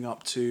not living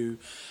up to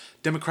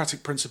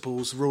democratic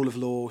principles, rule of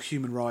law,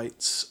 human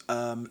rights,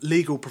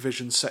 legal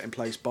provisions set in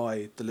place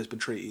by the Lisbon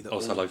Treaty. That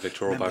also like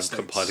Viktor Orban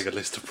compiling a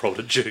list of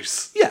prominent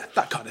Jews. Yeah,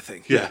 that kind of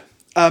thing. Yeah.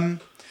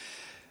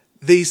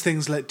 These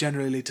things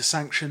generally lead to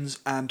sanctions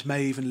and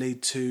may even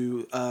lead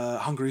to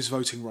Hungary's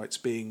voting rights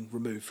being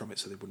removed from it,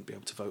 so they wouldn't be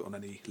able to vote on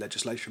any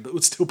legislation, but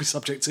would still be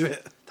subject to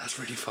it. That's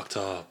really fucked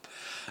up.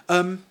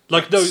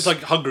 It's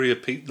like Hungary,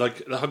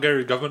 like the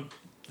Hungarian government.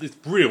 It's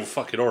real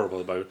fucking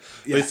horrible at the moment.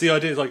 Yeah. But it's the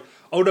idea, like,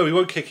 oh no, we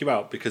won't kick you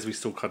out because we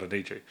still kind of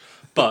need you,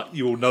 but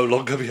you will no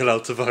longer be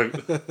allowed to vote.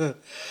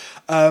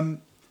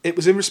 It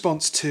was in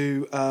response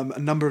to a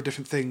number of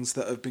different things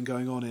that have been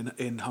going on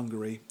in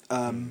Hungary.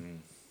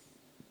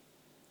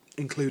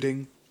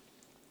 Including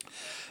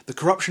the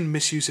corruption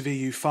misuse of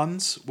EU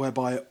funds,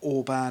 whereby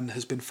Orban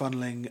has been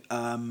funneling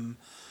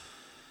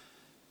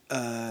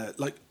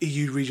like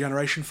EU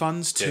regeneration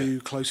funds to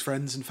close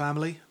friends and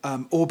family.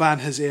 Orban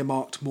has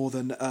earmarked more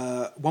than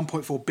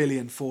 1.4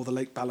 billion for the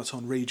Lake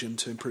Balaton region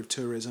to improve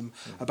tourism.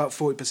 About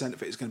 40%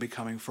 of it is going to be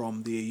coming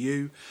from the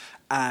EU,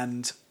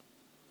 and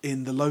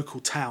in the local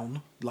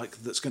town, like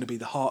that's going to be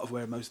the heart of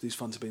where most of these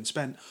funds are being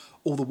spent,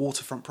 all the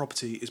waterfront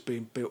property is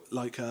being built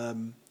like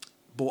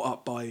bought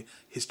up by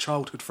his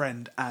childhood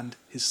friend and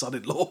his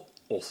son-in-law.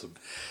 Awesome.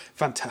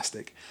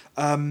 Fantastic.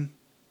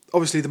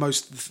 Obviously,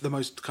 the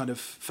most kind of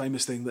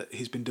famous thing that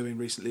he's been doing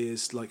recently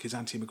is like his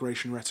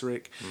anti-immigration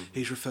rhetoric.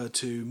 He's referred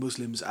to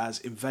Muslims as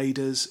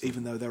invaders,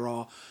 even though there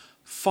are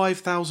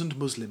 5,000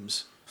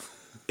 Muslims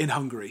in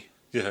Hungary.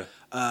 Yeah.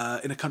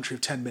 In a country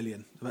of 10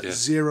 million. About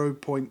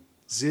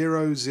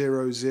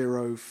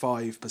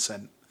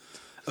 0.0005%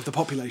 of the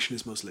population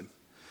is Muslim.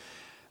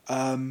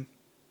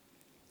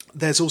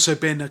 There's also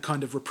been a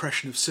kind of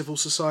repression of civil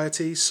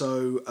society,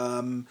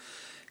 so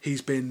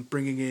he's been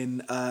bringing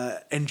in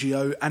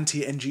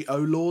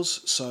anti-NGO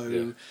laws,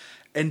 so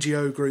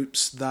NGO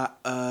groups that...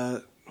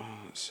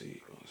 let's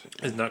see. What was it?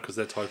 Isn't that because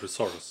they're tied with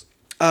Soros?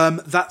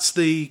 That's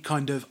the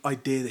kind of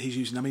idea that he's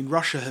using. I mean,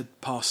 Russia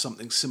had passed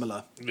something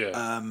similar,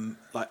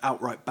 like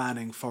outright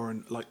banning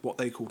foreign, like what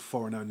they called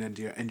foreign-owned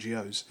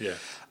NGOs. Yeah.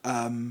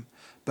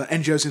 But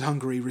NGOs in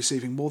Hungary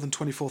receiving more than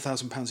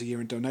 £24,000 a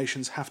year in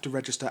donations have to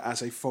register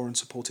as a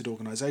foreign-supported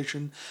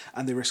organisation,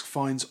 and they risk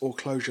fines or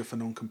closure for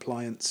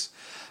non-compliance.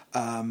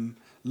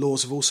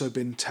 Laws have also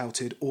been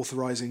touted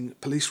authorising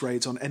police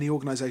raids on any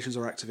organisations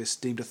or activists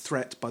deemed a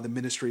threat by the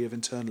Ministry of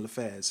Internal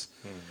Affairs.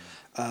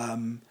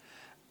 And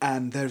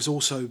there's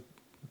also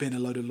been a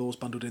load of laws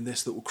bundled in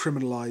this that will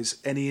criminalise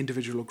any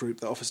individual or group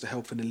that offers to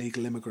help an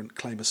illegal immigrant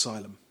claim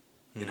asylum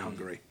in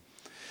Hungary.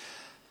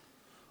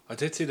 I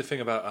did see the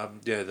thing about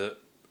that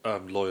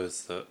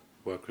lawyers that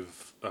work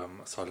with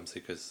asylum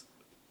seekers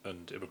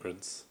and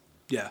immigrants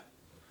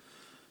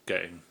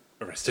getting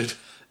arrested.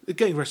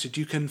 Getting arrested,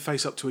 you can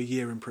face up to a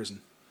year in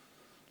prison.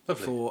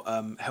 Lovely. For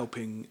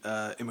helping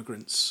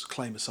immigrants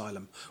claim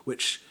asylum,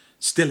 which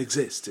still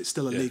exists. It's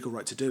still a legal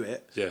right to do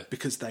it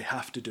because they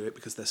have to do it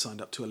because they're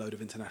signed up to a load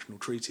of international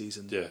treaties,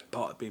 and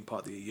being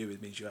part of the EU,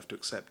 it means you have to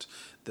accept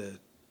the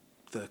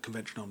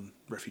Convention on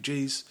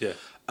Refugees.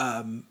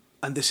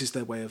 And this is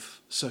their way of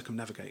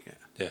circumnavigating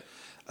it.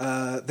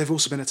 They've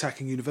also been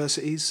attacking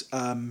universities.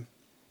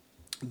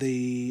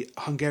 The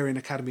Hungarian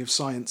Academy of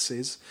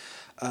Sciences,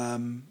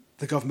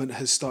 the government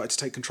has started to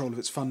take control of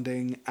its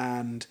funding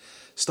and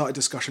started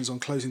discussions on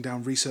closing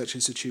down research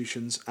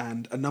institutions,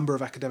 and a number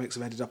of academics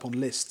have ended up on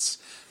lists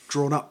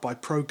drawn up by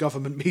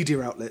pro-government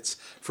media outlets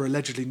for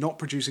allegedly not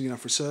producing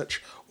enough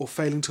research or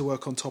failing to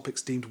work on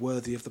topics deemed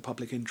worthy of the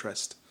public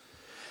interest.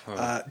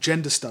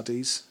 Gender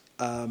studies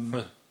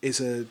is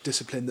a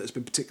discipline that has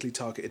been particularly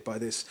targeted by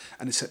this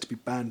and is set to be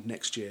banned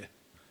next year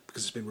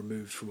because it's been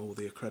removed from all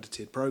the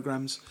accredited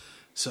programmes.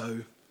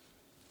 So,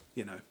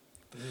 you know.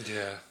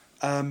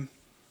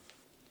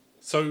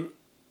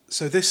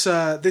 So this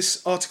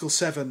Article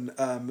 7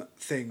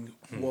 thing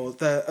was...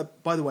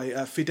 by the way,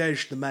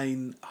 Fidesz, the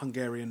main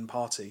Hungarian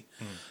party,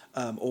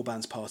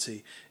 Orbán's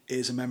party,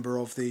 is a member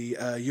of the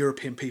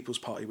European People's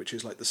Party, which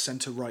is like the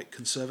centre-right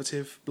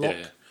conservative bloc.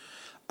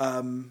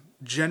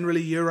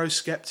 Generally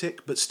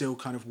Eurosceptic, but still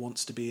kind of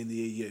wants to be in the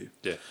EU.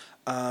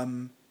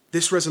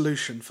 This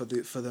resolution for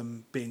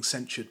them being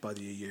censured by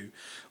the EU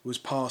was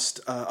passed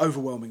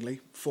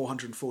overwhelmingly,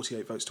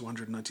 448 votes to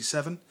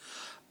 197.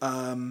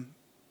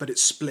 But it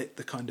split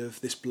the kind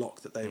of this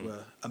bloc that they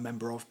were a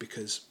member of,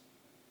 because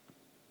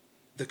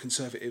the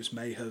Conservatives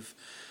may have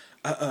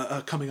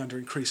are coming under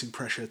increasing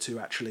pressure to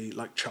actually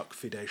like chuck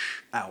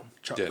Fidesz out,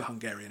 chuck the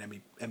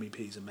Hungarian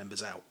MEPs and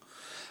members out.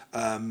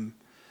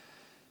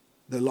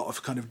 There are a lot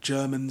of kind of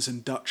Germans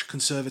and Dutch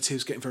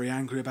Conservatives getting very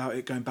angry about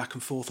it, going back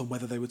and forth on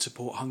whether they would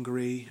support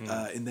Hungary.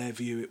 In their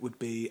view, it would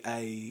be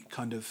a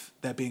kind of,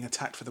 they're being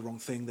attacked for the wrong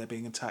thing. They're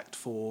being attacked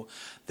for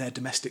their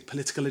domestic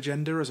political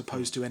agenda as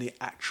opposed to any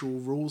actual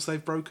rules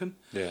they've broken.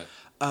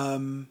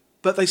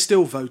 But they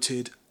still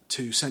voted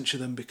to censure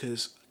them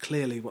because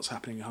clearly what's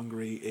happening in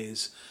Hungary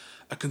is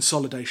a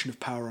consolidation of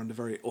power under a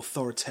very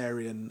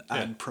authoritarian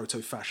and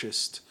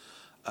proto-fascist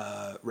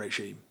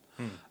regime.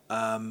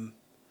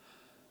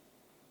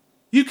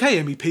 UK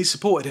MEPs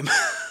supported him.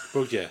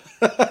 Well, yeah.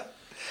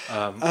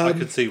 I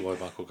could see why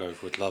Michael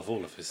Gove would love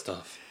all of his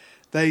stuff.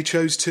 They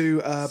chose to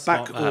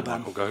back Orbán.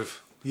 Michael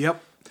Gove.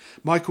 Yep.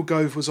 Michael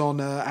Gove was on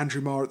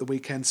Andrew Marr at the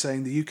weekend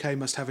saying the UK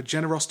must have a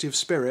generosity of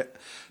spirit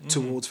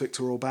towards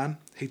Viktor Orbán.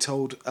 He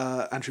told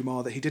Andrew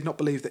Marr that he did not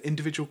believe that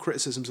individual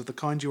criticisms of the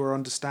kind you are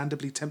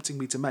understandably tempting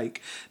me to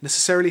make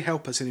necessarily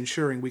help us in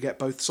ensuring we get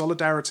both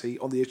solidarity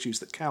on the issues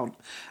that count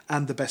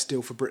and the best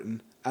deal for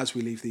Britain as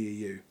we leave the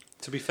EU.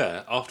 To be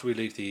fair, after we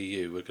leave the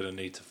EU, we're going to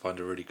need to find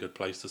a really good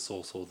place to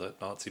source all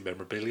that Nazi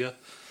memorabilia.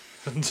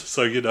 And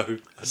so, you know...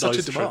 Such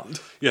a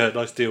demand. A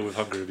nice deal with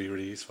Hungary would be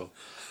really useful.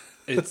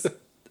 It's...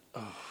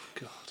 oh,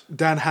 God.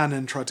 Dan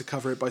Hannan tried to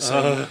cover it by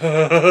saying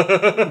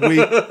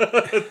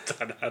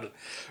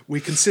we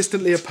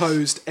consistently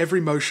opposed every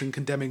motion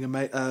condemning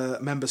a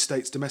member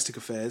state's domestic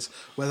affairs,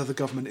 whether the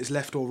government is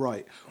left or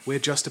right. We're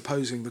just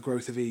opposing the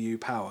growth of EU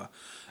power,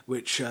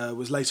 which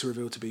was later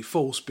revealed to be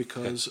false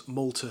because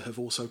Malta have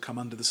also come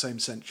under the same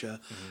censure,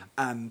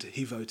 and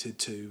he voted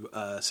to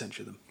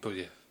censure them. But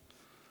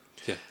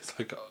it's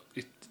like,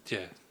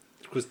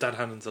 because Dan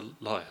Hannan's a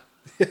liar.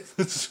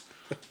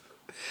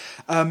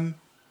 I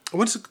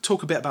wanted to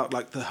talk a bit about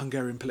like the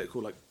Hungarian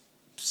political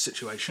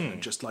situation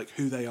and just like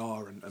who they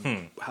are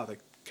and how they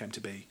came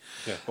to be.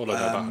 Yeah, all I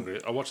know about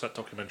Hungary. I watched that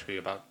documentary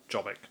about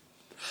Jobbik.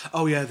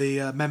 Oh yeah,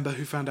 the member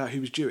who found out he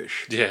was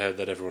Jewish. Yeah,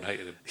 that everyone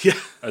hated him. Yeah,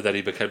 and then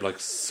he became like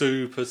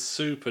super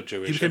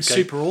Jewish. He became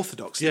super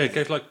orthodox. Yeah,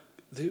 gave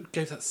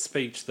that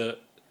speech that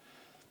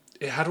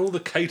it had all the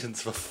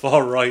cadence of a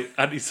far right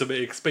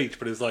anti-Semitic speech,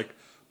 but it was like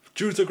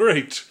Jews are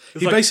great.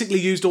 He basically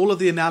used all of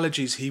the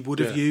analogies he would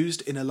have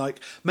used in a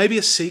maybe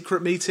a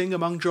secret meeting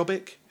among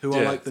Jobbik, who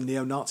are like the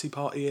neo-Nazi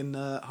party in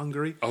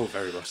Hungary. Oh,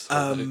 very much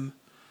so.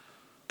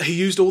 He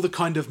used all the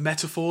kind of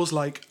metaphors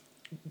like,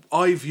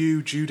 I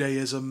view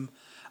Judaism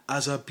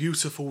as a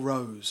beautiful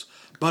rose,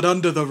 but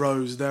under the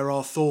rose there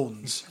are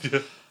thorns. Yeah.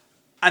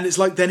 And it's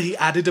like then he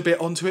added a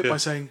bit onto it by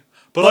saying,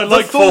 but I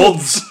like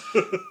thorns.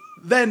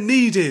 They're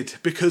needed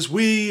because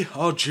we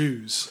are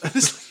Jews.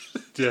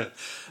 Yeah.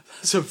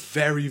 It's a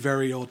very,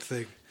 very odd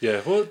thing.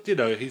 Yeah, well,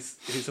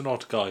 he's an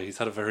odd guy. He's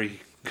had a very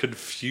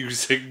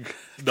confusing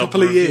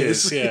couple of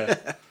years. Yeah.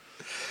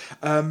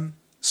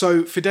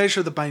 So Fidesz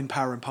are the main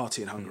power and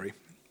party in Hungary.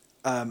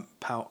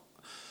 Fidesz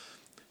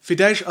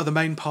are the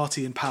main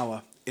party in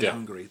power in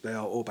Hungary. They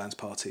are Orbán's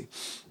party.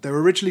 They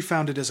were originally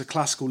founded as a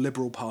classical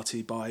liberal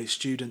party by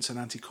students and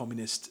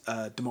anti-communist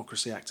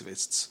democracy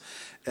activists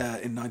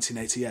in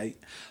 1988.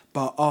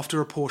 But after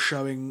a poor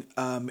showing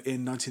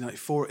in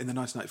 1994, in the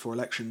 1994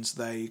 elections,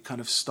 they kind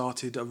of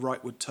started a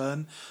rightward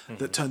turn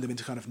that turned them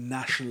into kind of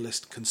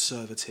nationalist,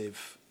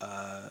 conservative,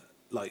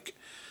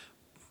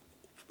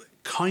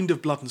 kind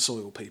of blood and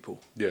soil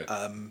people.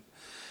 Yeah.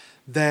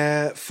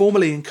 They're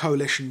formally in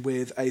coalition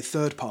with a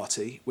third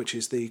party, which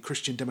is the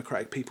Christian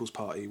Democratic People's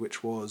Party,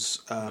 which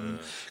was kind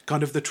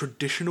of the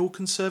traditional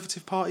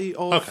conservative party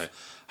of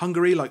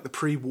Hungary, like the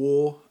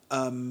pre-war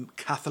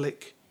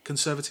Catholic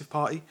conservative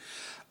party.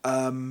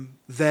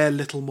 They're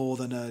little more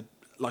than an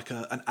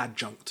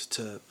adjunct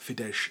to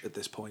Fidesz at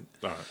this point.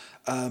 Right.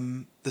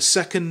 The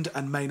second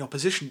and main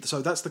opposition,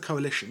 so that's the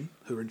coalition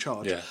who are in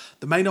charge. Yeah.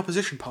 The main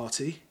opposition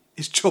party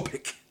is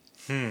Jobbik.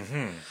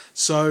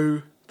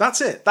 So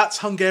that's it. That's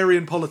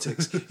Hungarian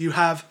politics. You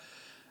have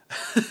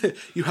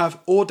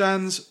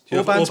Orbán's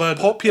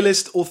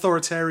populist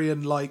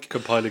authoritarian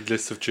compiling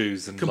lists of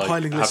Jews and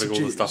having all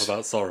the stuff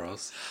about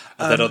Soros,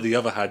 and then on the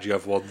other hand you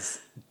have ones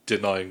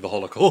denying the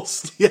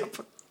Holocaust. Yep,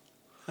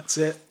 that's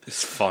it.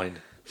 It's fine.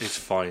 It's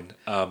fine.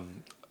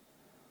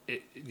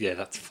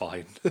 That's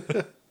fine.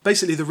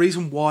 Basically,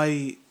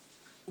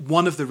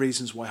 one of the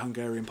reasons why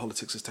Hungarian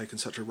politics has taken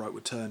such a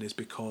rightward turn is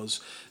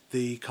because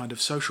the kind of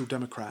social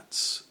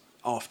democrats,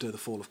 after the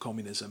fall of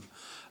communism,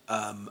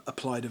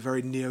 applied a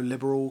very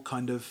neoliberal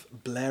kind of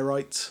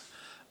Blairite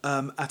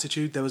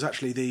attitude. There was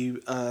actually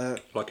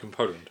like in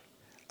Poland.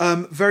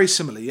 Very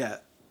similar, yeah.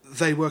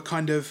 They were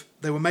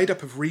made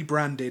up of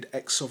rebranded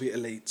ex-Soviet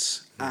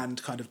elites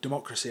and kind of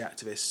democracy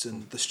activists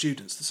and the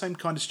students, the same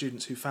kind of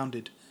students who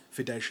founded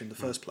Fidesz in the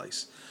first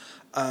place.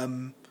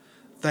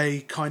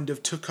 They kind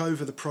of took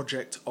over the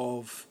project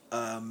of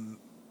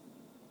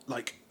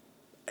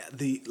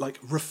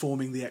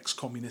reforming the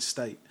ex-communist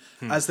state,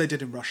 as they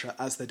did in Russia,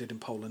 as they did in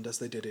Poland, as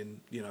they did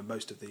in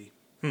most of the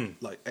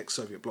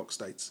ex-Soviet bloc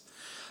states.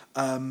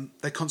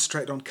 They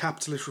concentrated on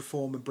capitalist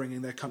reform and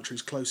bringing their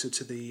countries closer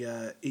to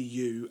the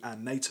EU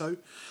and NATO.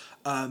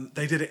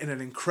 They did it in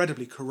an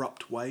incredibly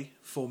corrupt way,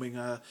 forming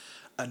a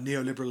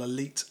neoliberal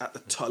elite at the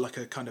top, like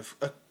a kind of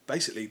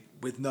basically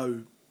with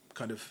no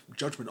kind of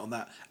judgment on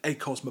that, a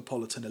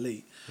cosmopolitan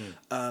elite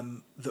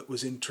that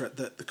was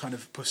that kind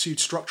of pursued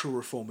structural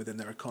reform within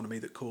their economy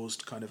that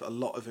caused kind of a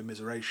lot of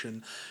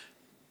immiseration,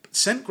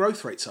 sent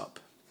growth rates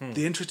up.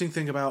 The interesting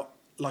thing about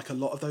a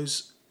lot of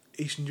those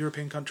Eastern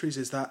European countries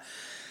is that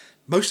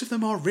most of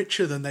them are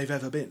richer than they've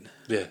ever been.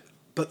 Yeah.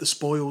 But the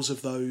spoils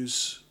of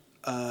those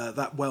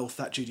that wealth,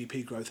 that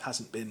GDP growth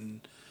hasn't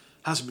been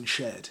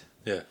shared.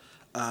 Yeah.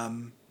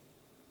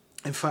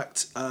 In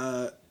fact,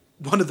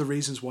 one of the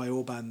reasons why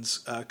Orbán's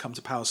come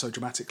to power so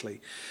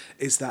dramatically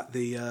is that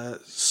the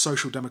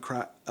Social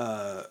Democrat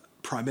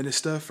Prime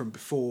Minister from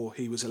before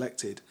he was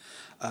elected,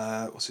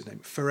 what's his name?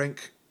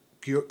 Ferenc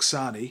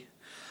Gyurcsány,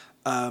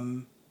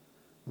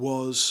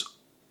 was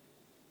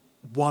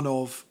one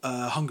of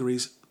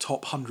Hungary's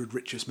top 100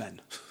 richest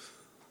men.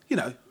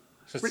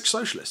 Rich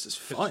socialist is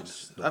fine,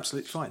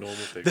 absolutely fine.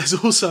 There's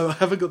also, I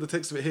haven't got the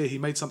text of it here, he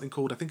made something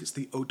called, I think it's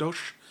the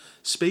Odos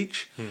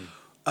speech,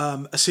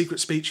 a secret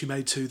speech he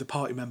made to the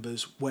party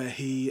members where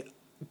he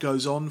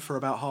goes on for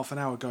about half an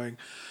hour going,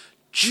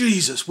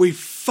 Jesus, we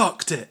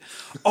fucked it.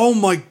 Oh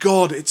my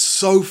God, it's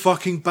so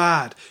fucking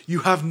bad. You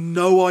have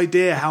no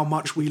idea how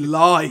much we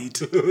lied.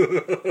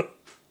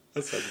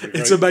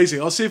 It's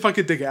amazing. I'll see if I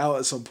can dig it out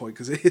at some point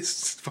because it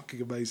is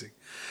fucking amazing.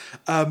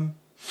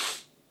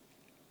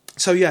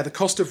 So yeah, the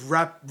cost of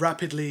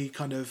rapidly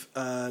kind of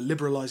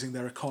liberalising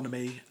their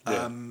economy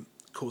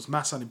caused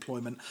mass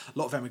unemployment, a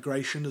lot of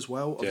emigration as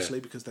well, obviously,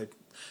 because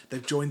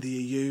they've joined the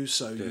EU.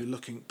 So you're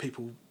looking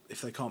people,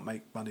 if they can't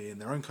make money in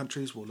their own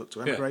countries, will look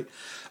to emigrate.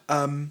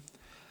 And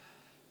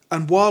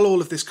while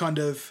all of this kind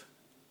of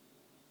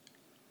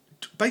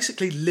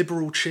basically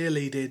liberal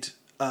cheerleaded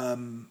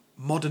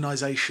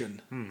modernisation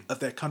of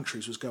their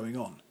countries was going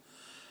on,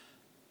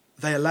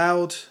 they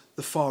allowed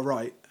the far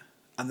right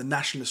and the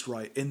nationalist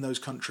right in those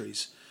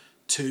countries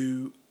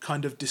to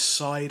kind of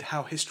decide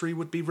how history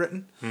would be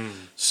written.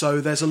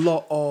 So there's a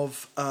lot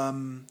of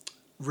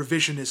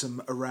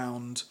revisionism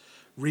around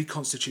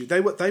reconstitute. They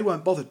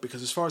weren't bothered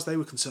because as far as they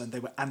were concerned, they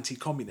were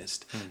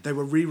anti-communist. They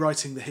were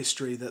rewriting the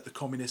history that the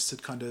communists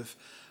had kind of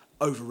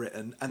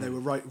overwritten, and they were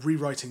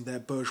rewriting their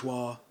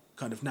bourgeois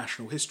kind of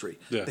national history,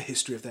 Yeah. the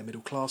history of their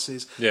middle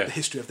classes, Yeah. the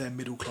history of their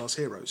middle class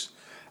heroes.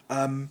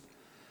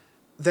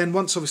 Then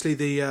once obviously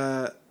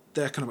the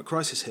economic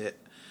crisis hit,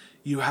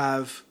 you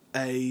have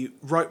a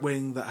right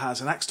wing that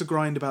has an axe to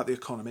grind about the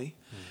economy.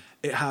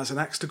 It has an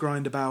axe to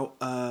grind about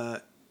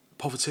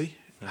poverty.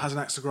 It has an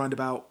axe to grind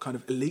about kind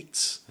of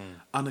elites,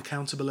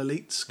 unaccountable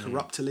elites,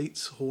 corrupt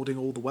elites, hoarding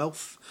all the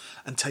wealth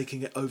and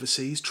taking it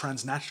overseas,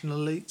 transnational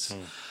elites.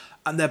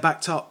 And they're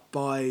backed up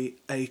by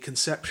a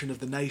conception of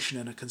the nation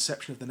and a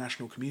conception of the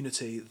national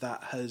community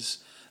that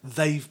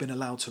they've been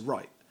allowed to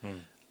write.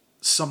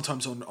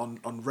 Sometimes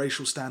on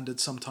racial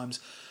standards, sometimes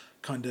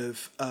kind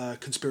of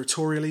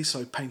conspiratorially,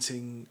 so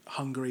painting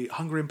Hungary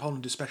and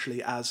Poland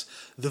especially as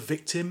the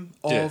victim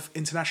of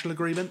international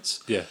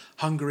agreements. Yeah.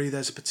 Hungary,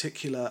 there's a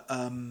particular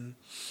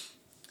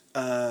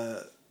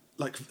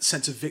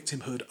sense of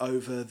victimhood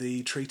over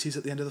the treaties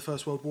at the end of the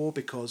First World War,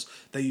 because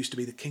they used to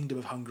be the Kingdom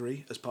of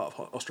Hungary as part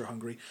of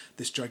Austro-Hungary,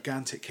 this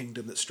gigantic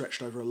kingdom that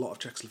stretched over a lot of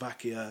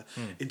Czechoslovakia,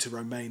 into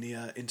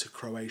Romania, into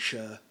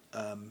Croatia,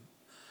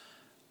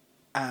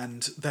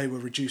 and they were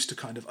reduced to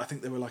kind of, I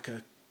think they were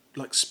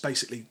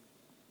basically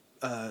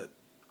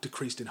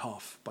decreased in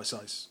half by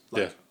size,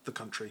 the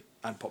country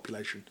and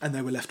population, and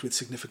they were left with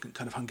significant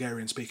kind of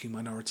Hungarian-speaking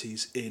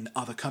minorities in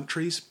other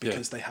countries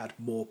because they had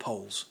more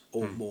Poles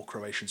or more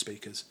Croatian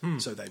speakers,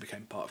 so they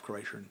became part of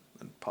Croatia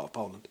and part of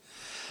Poland.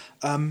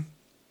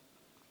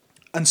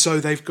 And so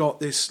they've got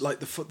this, like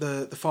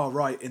the far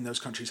right in those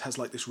countries has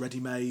like this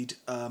ready-made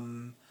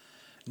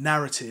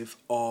narrative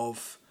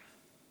of,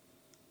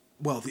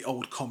 well, the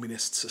old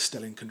communists are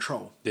still in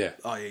control,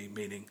 i.e.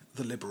 meaning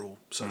the liberal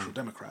social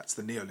democrats,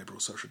 the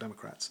neoliberal social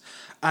democrats.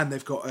 And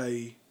they've got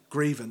a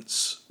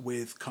grievance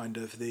with kind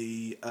of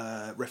the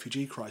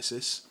refugee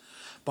crisis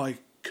by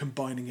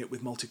combining it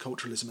with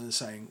multiculturalism and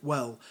saying,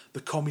 well,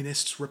 the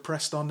communists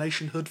repressed our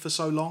nationhood for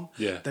so long.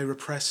 They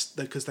repressed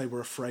because they were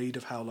afraid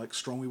of how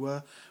strong we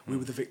were. We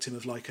were the victim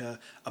of a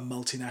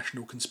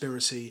multinational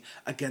conspiracy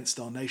against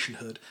our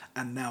nationhood,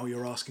 and now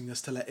you're asking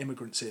us to let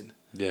immigrants in.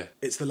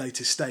 It's the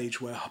latest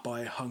stage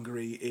whereby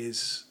Hungary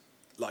is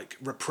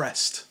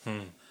repressed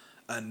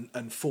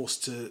and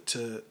forced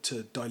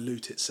to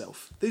dilute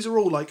itself. These are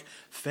all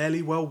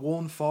fairly well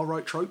worn far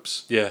right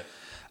tropes. There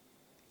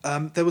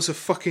was a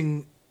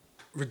fucking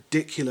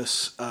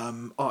ridiculous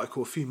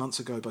article a few months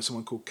ago by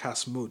someone called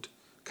Cass Mudd.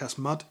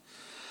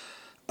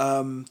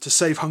 To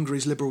save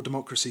Hungary's liberal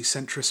democracy,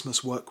 centrists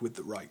must work with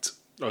the right.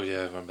 Oh yeah,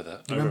 I remember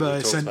that. Remember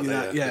I sent you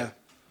that? Yeah.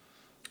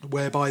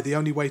 Whereby the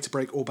only way to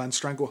break Orban's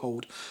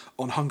stranglehold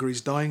on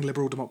Hungary's dying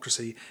liberal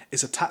democracy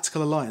is a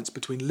tactical alliance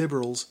between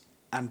liberals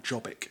and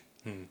Jobbik.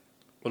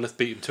 Well, let's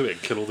beat him to it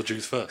and kill all the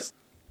Jews first.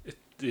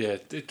 You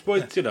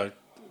know,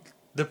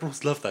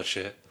 liberals love that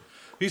shit.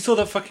 You saw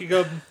that fucking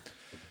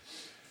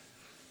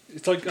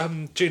it's like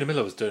Gina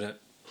Miller was doing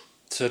it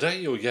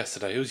today or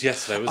yesterday. It was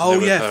yesterday,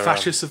 wasn't it? Her,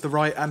 fascists of the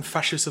right and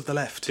fascists of the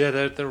left. Yeah,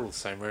 they're all the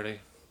same,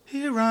 really.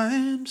 Here I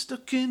am,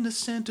 stuck in the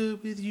centre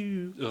with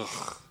you.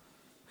 Ugh.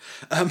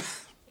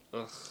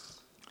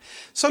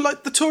 So,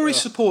 the Tories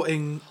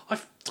supporting...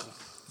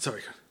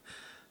 Sorry,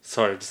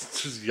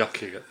 just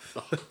yucking it.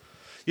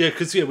 Yeah,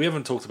 because we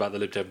haven't talked about the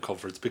Lib Dem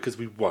conference because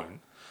we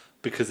won't,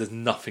 because there's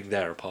nothing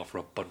there apart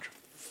from a bunch of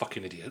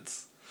fucking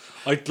idiots.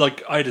 I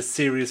had a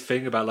serious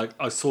thing about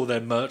I saw their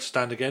merch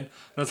stand again,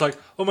 and I was like,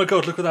 oh my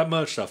god, look at that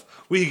merch stuff.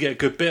 We can get a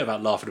good bit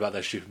about laughing about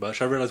their stupid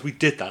merch. I realised we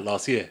did that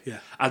last year. Yeah.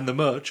 And the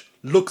merch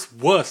looks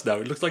worse now.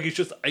 It looks like it's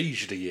just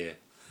aged a year.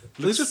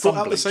 They just brought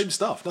out the same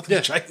stuff.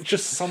 Nothing's changed.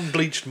 Just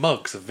sun-bleached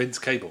mugs of Vince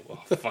Cable.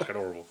 Oh, fucking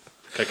horrible.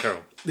 Okay, carry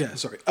on. Yeah,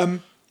 sorry.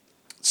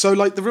 So,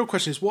 the real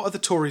question is, what are the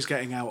Tories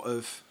getting out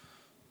of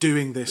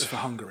doing this for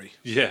Hungary?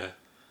 Yeah.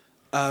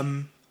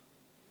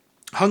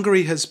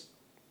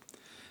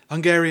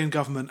 Hungarian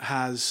government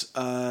has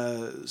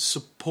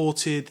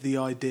supported the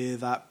idea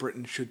that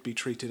Britain should be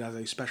treated as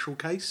a special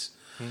case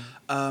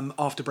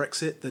after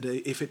Brexit, that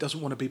if it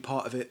doesn't want to be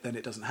part of it, then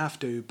it doesn't have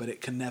to, but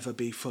it can never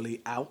be fully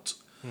out.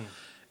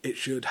 It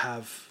should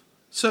have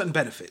certain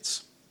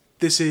benefits.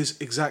 This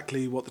is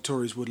exactly what the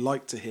Tories would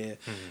like to hear,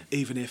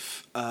 even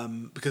if,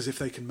 because if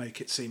they can make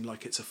it seem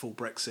like it's a full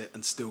Brexit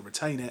and still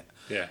retain it,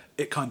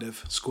 it kind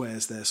of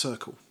squares their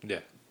circle. Yeah.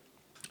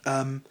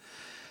 An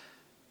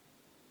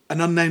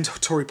unnamed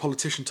Tory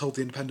politician told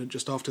The Independent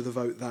just after the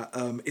vote that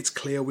it's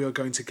clear we are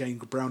going to gain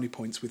brownie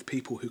points with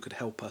people who could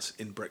help us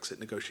in Brexit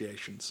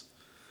negotiations.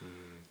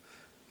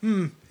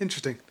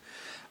 Interesting.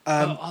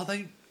 Are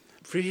they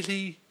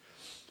really,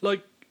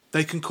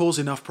 They can cause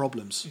enough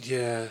problems.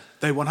 Yeah.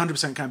 They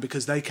 100% can,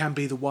 because they can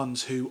be the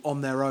ones who,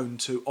 on their own,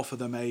 to offer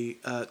them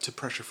to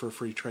pressure for a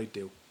free trade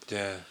deal.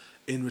 Yeah.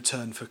 In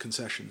return for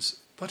concessions.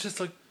 But just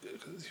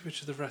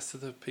which of the rest of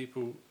the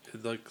people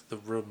in the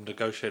room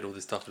negotiate all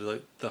this stuff,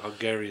 and the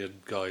Hungarian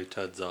guy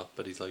turns up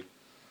and he's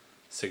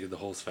singing the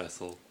horse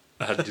vessel,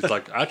 and he's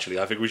actually,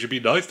 I think we should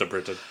be nice to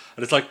Britain,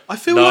 and it's I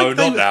feel no,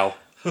 not now.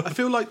 I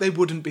feel like they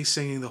wouldn't be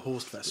singing the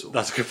horse vessel.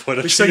 That's a good point.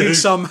 They're singing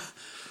some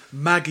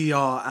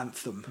Magyar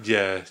anthem.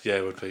 Yeah,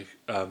 it would be.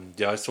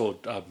 I saw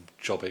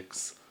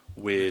Jobbik's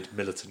weird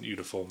militant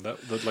uniform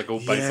that like all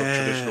based on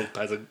traditional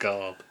peasant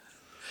garb.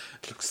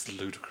 It looks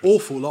ludicrous.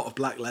 Awful lot of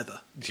black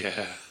leather.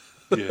 Yeah.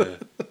 Yeah.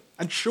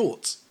 And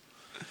shorts.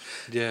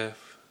 Yeah.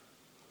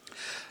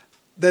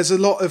 There's a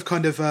lot of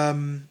kind of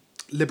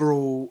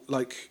liberal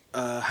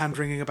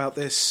hand-wringing about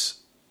this,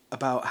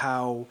 about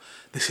how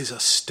this is a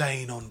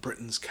stain on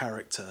Britain's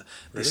character.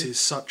 Really? This is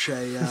such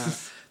a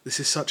this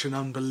is such an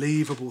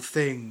unbelievable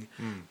thing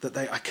that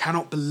I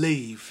cannot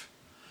believe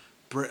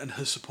Britain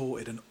has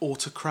supported an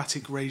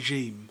autocratic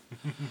regime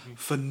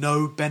for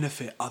no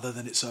benefit other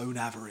than its own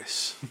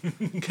avarice.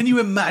 Can you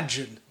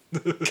imagine?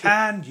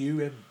 Can you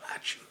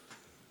imagine?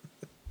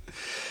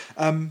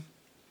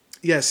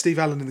 Steve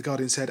Allen in The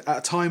Guardian said, at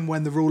a time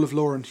when the rule of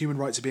law and human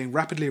rights are being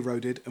rapidly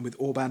eroded, and with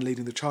Orban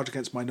leading the charge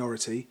against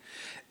minority,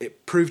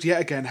 it proved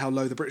yet again how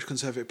low the British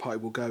Conservative Party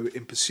will go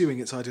in pursuing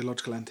its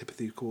ideological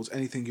antipathy towards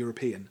anything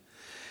European.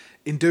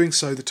 In doing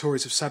so, the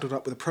Tories have saddled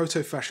up with a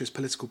proto-fascist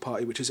political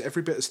party which is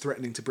every bit as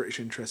threatening to British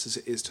interests as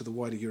it is to the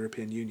wider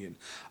European Union.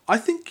 I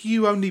think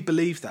you only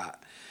believe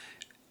that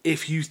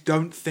if you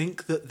don't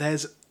think that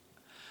there's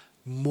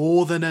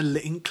more than a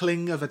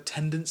inkling of a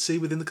tendency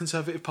within the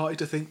Conservative Party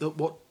to think that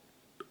what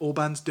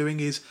Orban's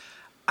doing is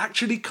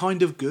actually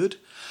kind of good.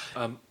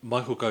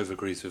 Michael Gove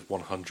agrees with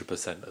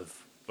 100%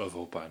 of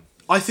Orban.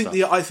 I think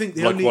the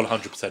only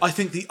 100%. I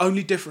think the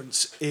only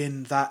difference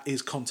in that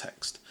is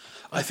context.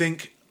 I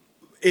think,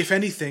 if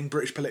anything,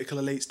 British political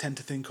elites tend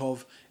to think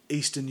of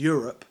Eastern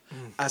Europe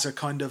as a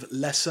kind of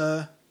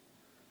lesser,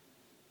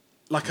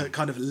 a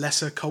kind of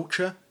lesser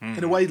culture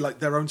in a way, like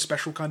their own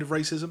special kind of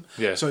racism.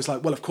 Yeah. So it's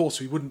like, well, of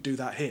course we wouldn't do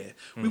that here.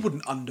 We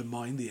wouldn't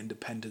undermine the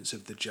independence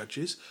of the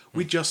judges.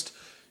 We'd just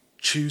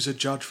choose a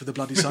judge for the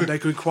bloody Sunday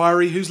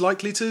inquiry who's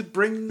likely to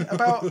bring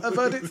about a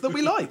verdict that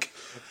we like.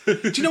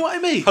 Do you know what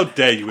I mean? How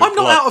dare you? I'm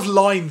not out of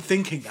line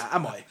thinking that,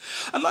 am I?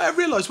 And I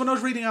realised when I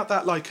was reading out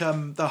that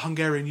the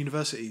Hungarian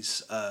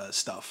universities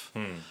stuff,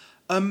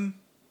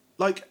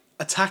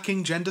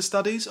 attacking gender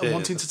studies and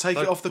wanting to take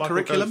it off the Michael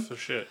curriculum, for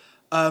shit.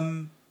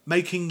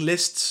 making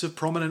lists of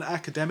prominent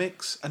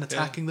academics and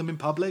attacking them in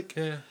public.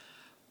 Yeah.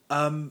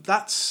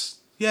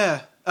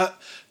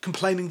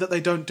 Complaining that they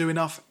don't do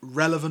enough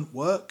relevant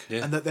work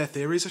and that their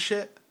theories are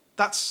shit.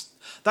 That's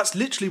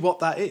literally what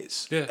that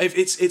is. Yeah.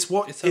 It's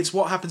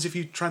what happens if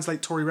you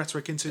translate Tory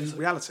rhetoric into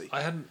reality.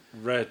 I hadn't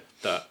read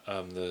that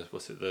the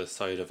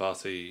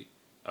Saidavasi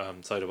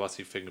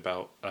thing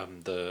about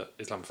the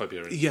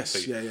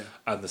Islamophobia.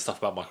 And the stuff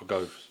about Michael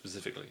Gove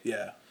specifically.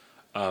 Yeah.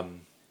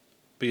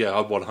 But yeah,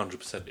 I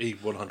 100%. He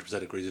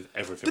 100% agrees with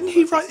everything. Didn't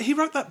he write? He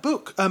wrote that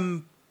book.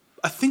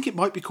 I think it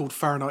might be called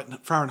Fahrenheit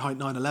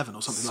 9/11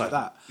 or something like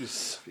that.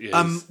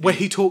 Where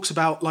he talks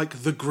about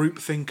the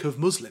groupthink of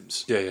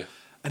Muslims. Yeah.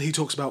 And he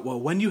talks about, well,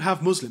 when you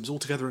have Muslims all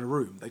together in a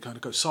room, they kind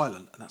of go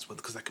silent, and that's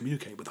because they're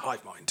communicating with the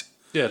hive mind.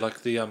 Yeah,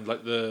 like the I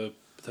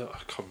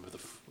can't remember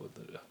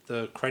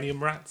the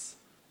cranium rats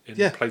in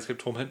Planescape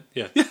Torment.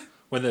 Yeah.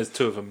 When there's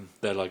two of them,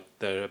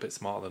 they're a bit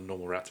smarter than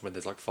normal rats. When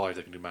there's five,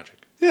 they can do magic.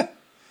 Yeah.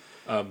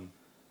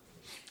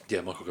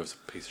 Michael Gove's a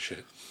piece of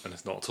shit, and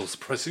it's not at all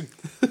surprising.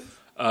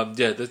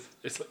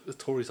 It's the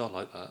Tories are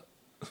like that.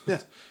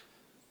 Yeah.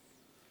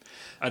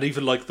 And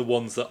even the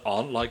ones that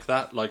aren't like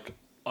that,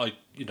 I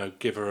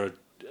give her a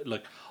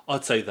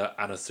I'd say that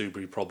Anna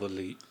Soubry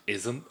probably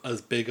isn't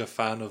as big a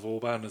fan of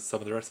Orban as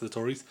some of the rest of the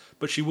Tories,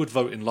 but she would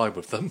vote in line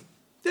with them.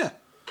 Yeah.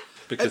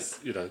 Because,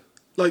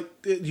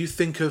 you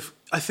think of...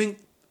 I think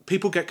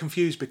people get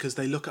confused because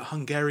they look at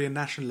Hungarian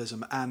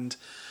nationalism and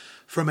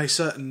from a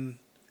certain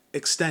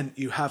extent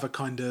you have a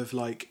kind of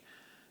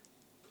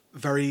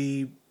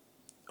very...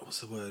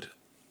 What's the word?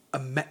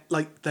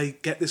 They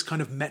get this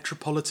kind of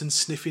metropolitan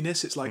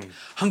sniffiness. It's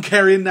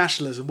Hungarian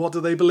nationalism. What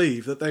do they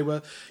believe? That they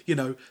were,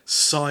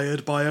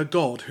 sired by a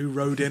god who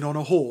rode in on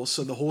a horse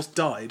and the horse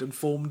died and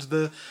formed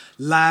the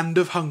land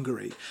of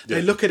Hungary. Yeah.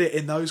 They look at it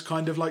in those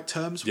kind of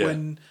terms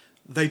when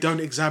they don't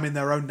examine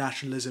their own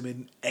nationalism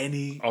in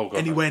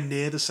anywhere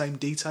near the same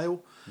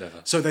detail.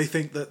 Never. So they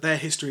think that their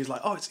history is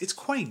it's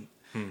quaint.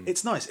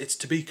 It's nice. It's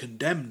to be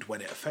condemned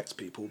when it affects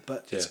people,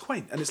 but it's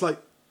quaint. And it's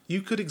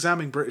you could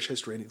examine British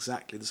history in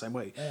exactly the same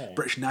way. Yeah.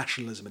 British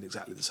nationalism in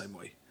exactly the same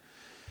way.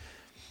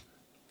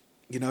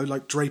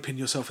 Draping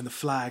yourself in the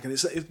flag. And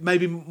it's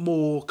maybe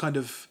more kind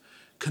of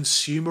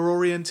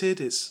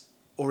consumer-oriented. It's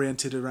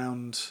oriented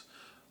around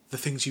the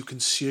things you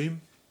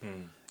consume.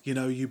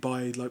 You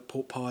buy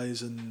pork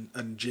pies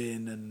and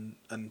gin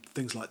and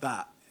things like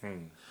that,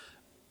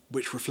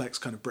 which reflects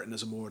kind of Britain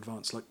as a more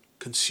advanced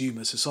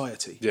consumer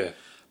society. Yeah.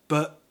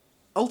 But...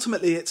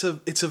 ultimately, it's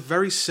a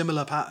very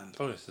similar pattern.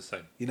 Oh, it's the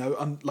same.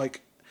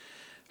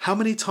 How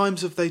many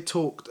times have they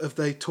talked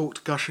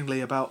gushingly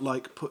about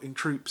putting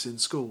troops in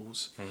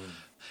schools,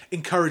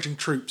 encouraging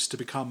troops to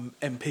become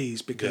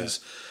MPs because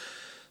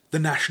the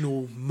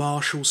national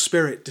martial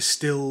spirit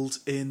distilled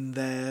in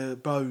their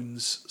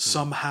bones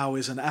somehow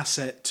is an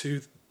asset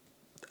to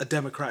a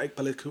democratic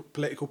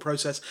political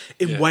process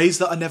in ways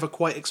that are never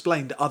quite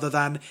explained, other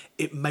than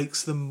it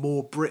makes them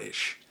more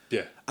British.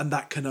 Yeah, and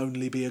that can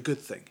only be a good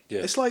thing.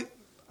 Yeah. It's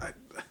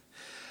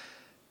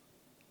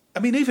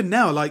even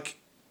now,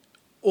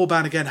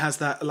 Orban again has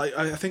that. Like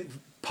I think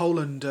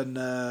Poland and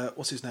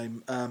what's his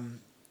name,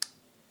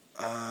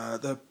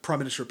 the Prime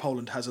Minister of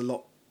Poland has a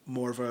lot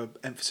more of a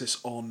emphasis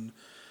on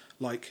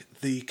like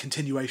the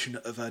continuation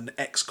of an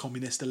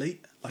ex-communist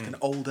elite, like an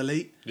old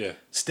elite,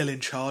 still in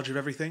charge of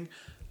everything,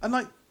 and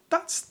like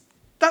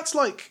that's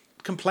like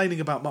complaining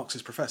about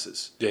Marxist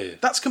professors. Yeah.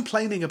 That's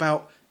complaining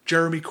about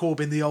Jeremy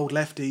Corbyn, the old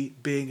lefty,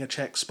 being a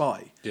Czech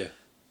spy. Yeah.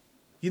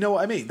 You know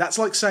what I mean? That's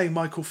like saying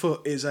Michael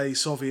Foot is a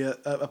Soviet,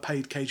 a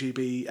paid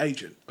KGB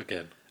agent.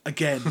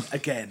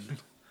 Again.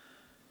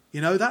 You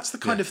know, that's the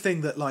kind of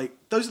thing that, like,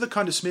 those are the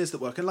kind of smears that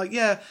work. And, like,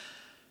 yeah,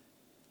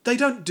 they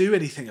don't do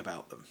anything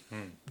about them.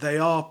 They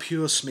are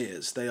pure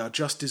smears. They are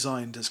just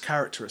designed as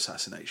character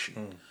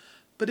assassination.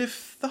 But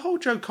if the whole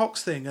Joe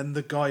Cox thing and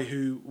the guy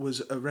who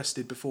was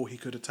arrested before he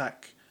could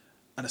attack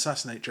and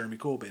assassinate Jeremy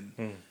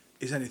Corbyn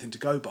is anything to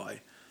go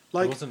by,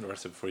 like, he wasn't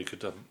arrested before he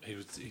could. He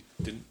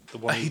didn't.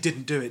 He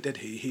didn't do it, did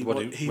he?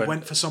 He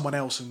went for someone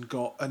else and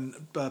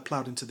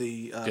ploughed into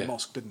the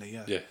mosque, didn't he?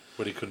 Yeah.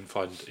 When he couldn't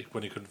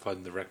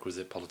find the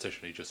requisite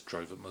politician, he just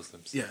drove at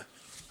Muslims. Yeah,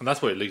 and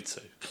that's what it leads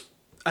to.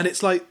 And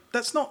it's like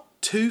that's not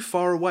too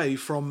far away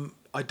from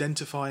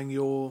identifying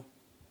your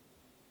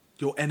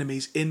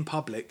enemies in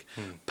public,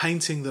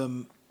 painting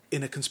them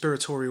in a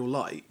conspiratorial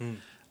light.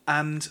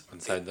 And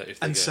saying that if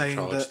they get in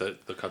charge,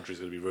 that the country's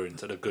going to be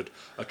ruined, and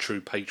a true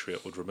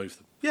patriot would remove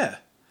them. Yeah,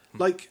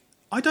 like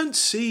I don't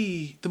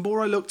see. The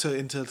more I looked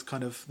into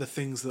kind of the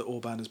things that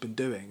Orban has been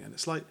doing, and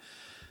it's like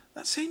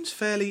that seems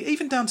fairly,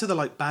 even down to the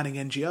like banning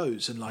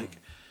NGOs and like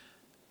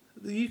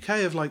the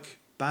UK have like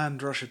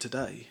banned Russia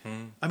Today.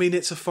 I mean,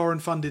 it's a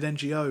foreign-funded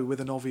NGO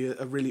with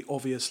a really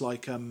obvious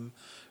like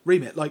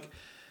remit. Like,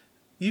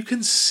 you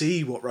can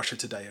see what Russia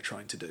Today are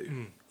trying to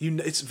do.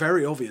 It's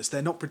very obvious.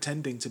 They're not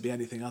pretending to be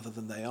anything other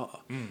than they are.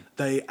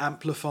 They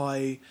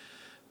amplify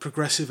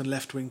progressive and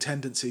left-wing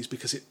tendencies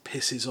because it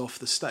pisses off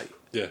the state.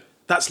 Yeah.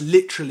 That's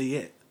literally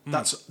it.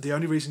 That's the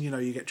only reason,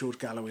 you get George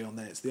Galloway on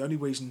there. It's the only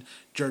reason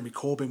Jeremy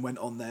Corbyn went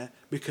on there,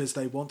 because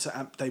they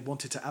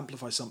wanted to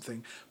amplify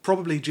something,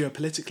 probably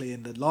geopolitically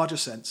in the larger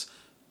sense,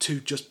 to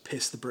just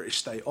piss the British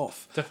state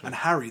off. Definitely. And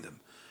harry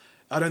them.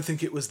 I don't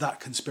think it was that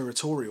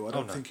conspiratorial. I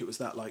don't think it was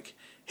that like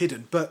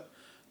hidden. But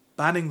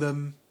banning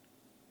them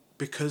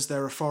because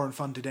they're a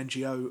foreign-funded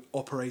NGO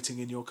operating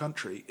in your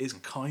country is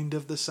kind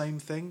of the same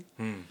thing.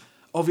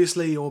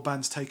 Obviously,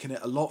 Orban's taken it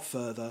a lot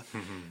further.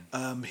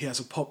 He has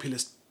a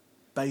populist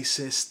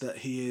basis that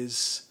he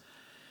is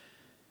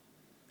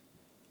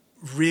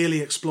really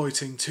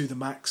exploiting to the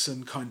max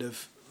and kind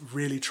of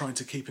really trying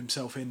to keep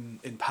himself in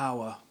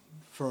power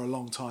for a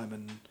long time,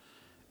 and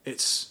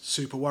it's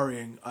super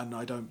worrying, and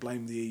I don't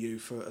blame the EU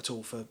at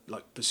all for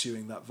like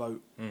pursuing that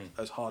vote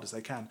as hard as they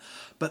can.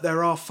 But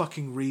there are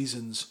fucking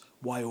reasons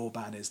why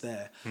Orban is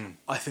there.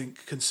 I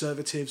think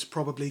Conservatives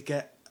probably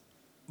get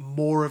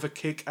more of a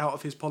kick out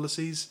of his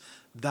policies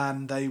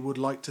than they would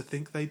like to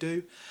think they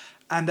do.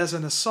 And as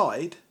an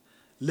aside,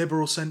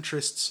 liberal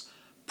centrists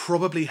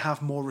probably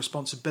have more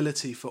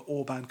responsibility for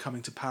Orban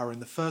coming to power in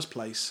the first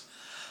place.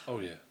 Oh,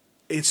 yeah.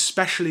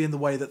 Especially in the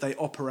way that they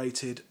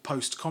operated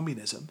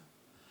post-communism.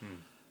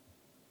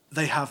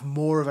 They have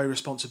more of a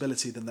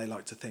responsibility than they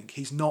like to think.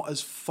 He's not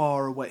as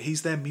far away.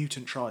 He's their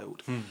mutant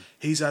child.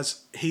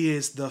 He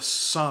is the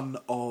son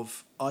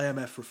of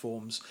IMF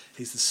reforms.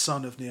 He's the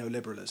son of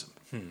neoliberalism.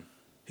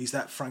 He's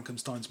that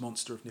Frankenstein's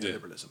monster of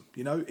neoliberalism.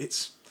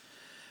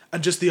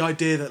 And just the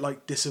idea that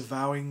like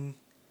disavowing,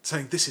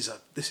 saying this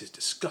is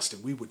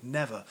disgusting. We would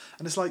never.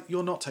 And it's like,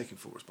 you're not taking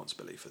full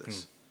responsibility for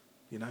this.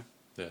 Yeah,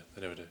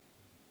 they never do.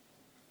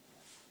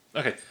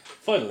 Okay,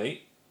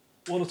 finally,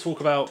 I want to talk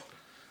about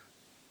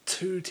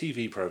 2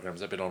 TV programmes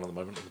that have been on at the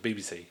moment on the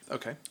BBC.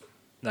 Okay.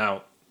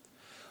 Now,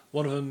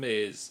 one of them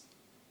is,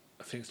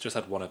 I think it's just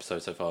had 1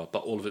 episode so far, but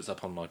all of it's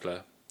up on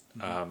MyClare.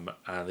 And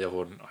the other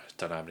one, I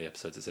don't know how many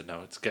episodes it's in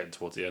now, it's getting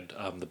towards the end,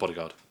 The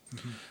Bodyguard.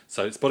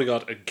 So it's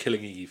Bodyguard and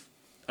Killing Eve.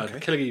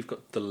 And Killing Eve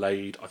got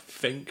delayed, I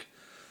think,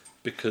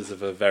 because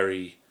of a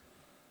very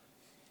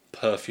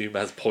perfume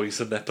as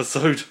poison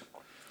episode.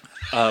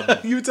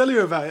 You were telling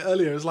me about it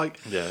earlier. It's like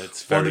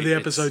it's one of the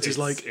episodes is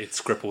like it's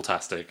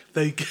Scripple-tastic.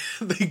 They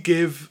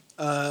give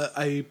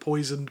a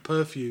poisoned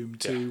perfume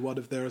to one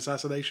of their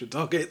assassination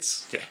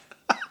targets.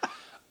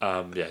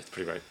 It's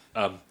pretty great.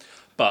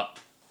 But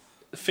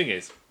the thing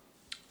is,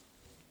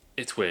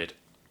 it's weird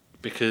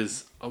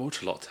because I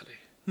watch a lot of telly,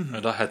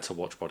 and I had to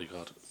watch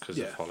Bodyguard because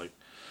of Holly.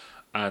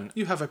 And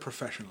you have a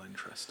professional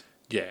interest.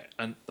 Yeah,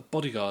 and the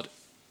Bodyguard,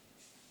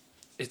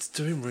 it's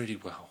doing really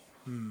well.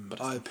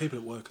 But people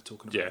at work are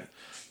talking about it.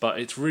 But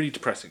it's really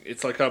depressing.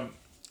 It's like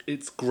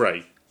it's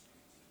grey.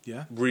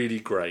 Yeah. Really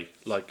grey,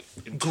 like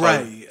in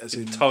grey as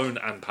in tone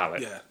and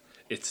palette. Yeah.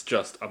 It's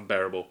just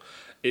unbearable.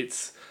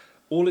 It's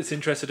all it's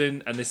interested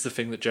in, and this is the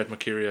thing that Jed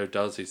Mercurio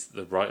does. He's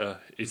the writer.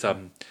 He's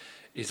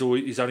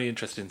only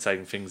interested in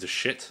saying things are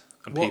shit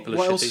and people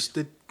are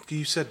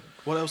shitty.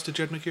 What else did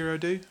Jed Mercurio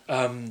do?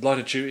 Line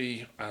of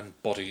Duty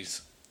and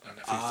Bodies. And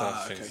a few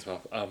other things as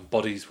well.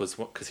 Bodies was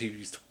because he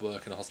used to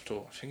work in a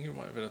hospital. I think he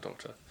might have been a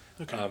doctor.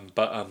 Okay.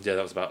 That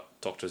was about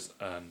doctors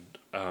and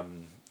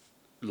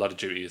Line of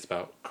Duty is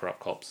about corrupt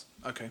cops.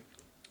 Okay.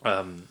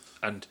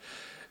 And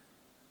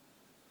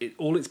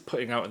all it's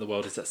putting out in the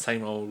world is that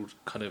same old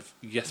kind of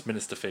yes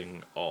minister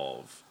thing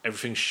of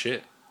everything's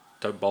shit,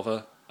 don't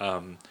bother.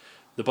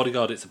 The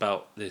Bodyguard, it's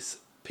about this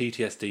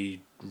PTSD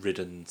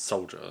ridden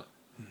soldier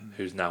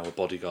who's now a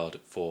bodyguard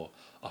for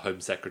a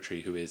Home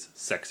Secretary who is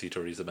sexy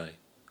Theresa May,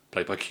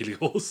 played by Keely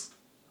Hawes.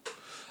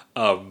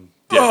 Yeah.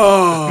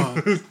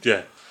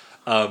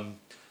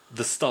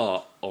 The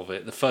start of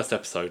it, the first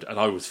episode, and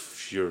I was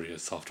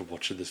furious after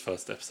watching this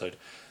first episode.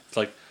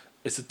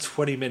 It's a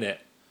 20-minute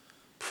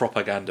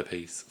propaganda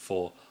piece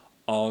for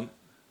aren't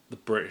the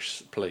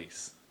British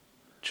police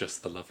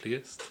just the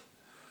loveliest?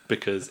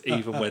 Because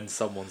even when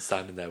someone's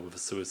standing there with a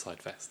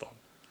suicide vest on,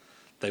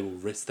 they will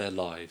risk their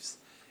lives,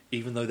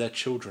 even though they're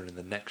children in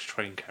the next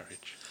train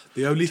carriage,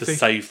 to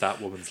save that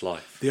woman's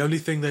life. The only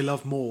thing they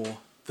love more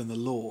than the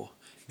law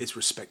is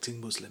respecting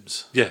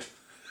Muslims. Yeah,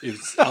 it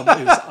was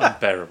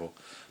unbearable.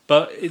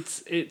 But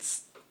it's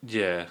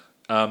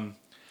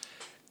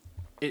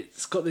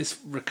got this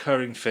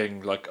recurring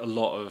thing, like a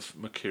lot of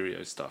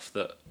Mercurio stuff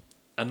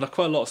and like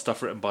quite a lot of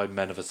stuff written by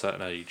men of a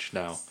certain age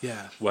now.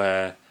 Yeah,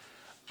 where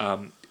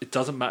it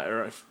doesn't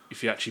matter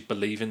if you actually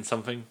believe in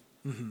something,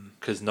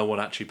 because no one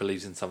actually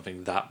believes in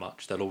something that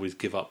much. They'll always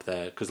give up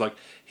there because like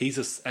he's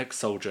an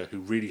ex-soldier who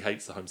really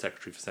hates the Home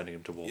Secretary for sending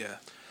him to war. Yeah,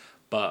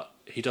 but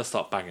he does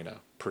start banging her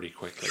pretty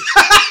quickly.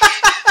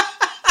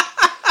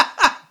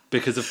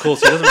 Because, of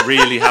course, he doesn't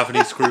really have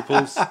any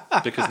scruples,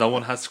 because no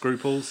one has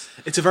scruples.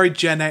 It's a very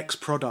Gen X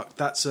product.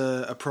 That's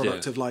a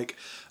product of, like,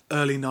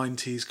 early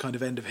 90s kind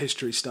of end of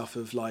history stuff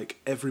of, like,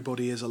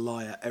 everybody is a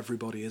liar,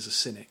 everybody is a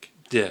cynic.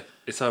 Yeah,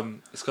 it's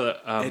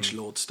got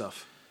edgelord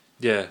stuff.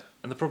 Yeah,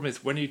 and the problem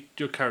is when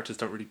your characters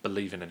don't really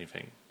believe in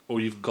anything,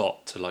 all you've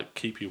got to, like,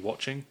 keep you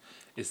watching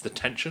is the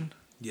tension.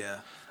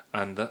 Yeah.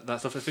 And that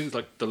stuff, I think it's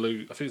like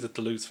Deleuze. I think it's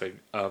a Deleuze thing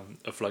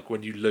of, like,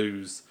 when you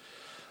lose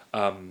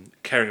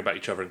caring about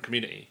each other in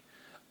community,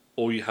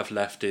 all you have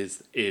left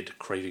is id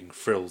craving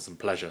thrills and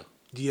pleasure.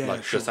 Yeah,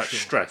 like just that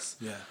stress.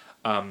 Yeah.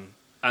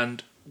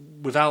 And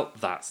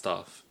without that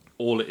stuff,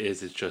 all it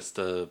is just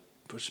a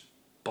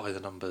by the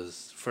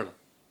numbers thriller.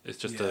 It's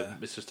just a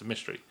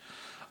mystery.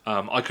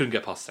 I couldn't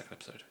get past the second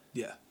episode.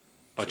 Yeah.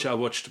 I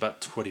watched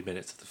about 20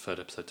 minutes of the third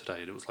episode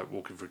today, and it was like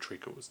walking through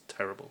treacle. It was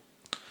terrible.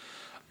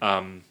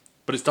 But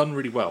it's done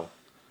really well,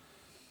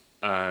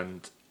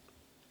 and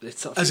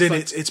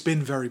it's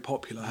been very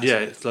popular. Hasn't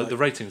it? It's like the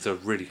ratings are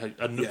really,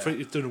 and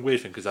it's doing a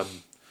weird thing because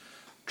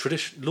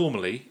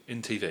normally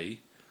in TV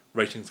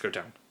ratings go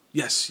down.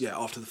 Yes, yeah,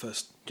 after the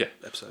first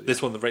episode.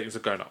 This one the ratings are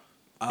going up,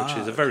 which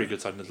is a very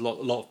good sign. There's a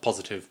lot of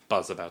positive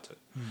buzz about it.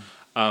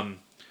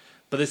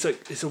 But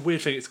it's a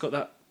weird thing. It's got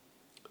that.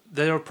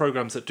 There are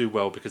programs that do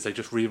well because they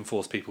just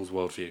reinforce people's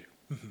worldview.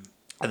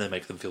 And they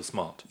make them feel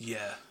smart.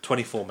 Yeah.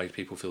 24 made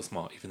people feel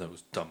smart, even though it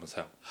was dumb as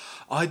hell.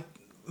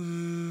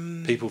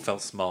 People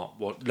felt smart.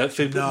 I don't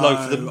think kind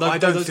of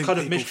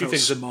people mystery felt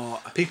things.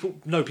 Smart.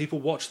 People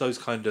watch those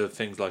kind of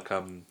things like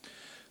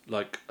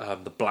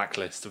the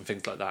Blacklist and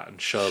things like that, and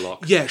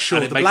Sherlock. Yeah,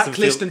 sure. The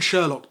Blacklist and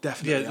Sherlock,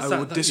 definitely. Yeah, I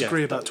would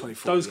disagree about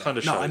 24. Those kind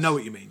of shows. No, I know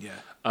what you mean. Yeah.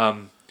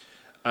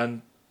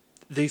 And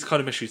these kind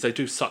of mysteries, they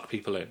do suck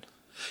people in.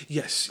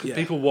 Yes. Yeah.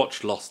 People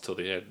watched Lost till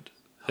the end.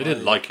 They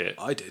didn't like it.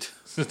 I did,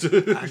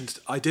 and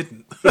I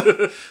didn't.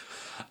 But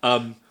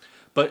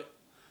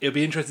it'll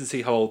be interesting to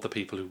see how old the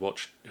people who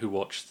watched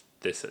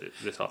this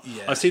are.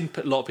 Yeah. I've seen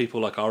a lot of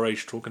people like our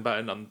age talking about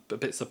it, and I'm a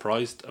bit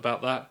surprised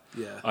about that.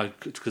 Yeah,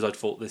 because I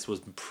thought this was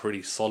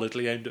pretty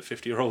solidly aimed at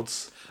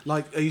 50-year-olds.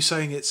 Like, are you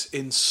saying it's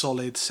in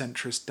solid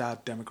centrist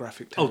dad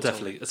demographic territory? Oh,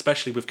 definitely,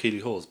 especially with Keely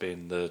Hawes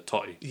being the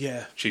totty.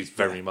 Yeah, she's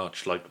very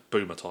much like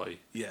boomer totty.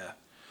 Yeah.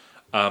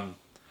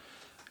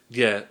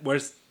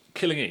 Whereas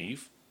Killing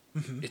Eve,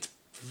 it's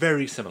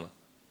very similar.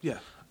 Yeah.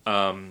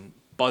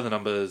 By the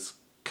numbers,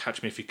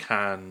 Catch Me If You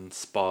Can,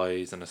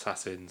 spies and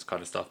assassins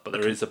kind of stuff, but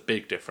there is a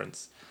big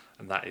difference,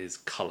 and that is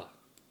colour.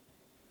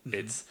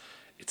 It's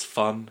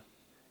fun.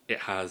 It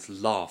has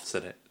laughs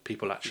in it.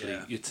 People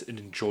actually, it's an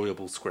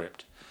enjoyable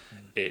script.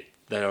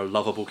 There are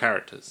lovable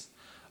characters.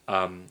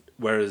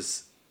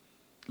 Whereas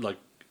the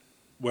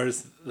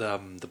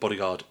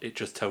Bodyguard, it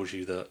just tells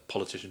you that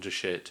politicians are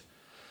shit.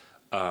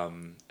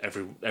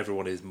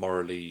 Everyone is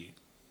morally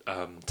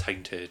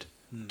tainted.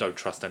 Don't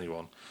trust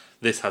anyone.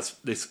 This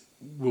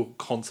will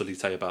constantly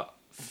saying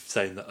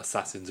that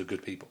assassins are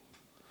good people.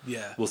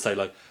 Yeah, we'll say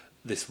like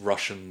this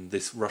Russian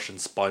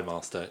spy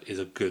master is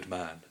a good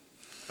man,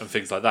 and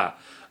things like that.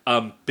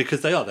 Because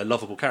they're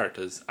lovable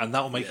characters, and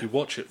that will make you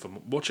watch it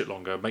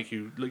longer, make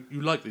you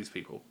like these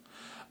people.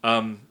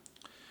 One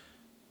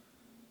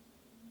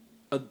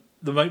of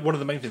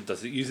the main things it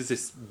does, it uses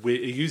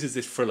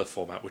this thriller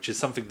format, which is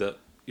something that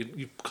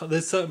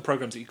there's certain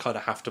programs that you kind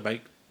of have to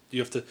make. You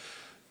have to,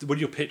 when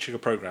you're pitching a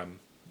program,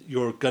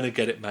 you're going to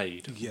get it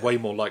made way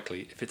more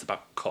likely if it's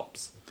about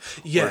cops.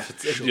 Yeah,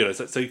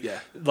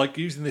 like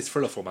using this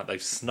thriller format,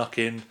 they've snuck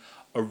in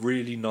a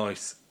really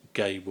nice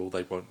gay will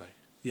they won't they.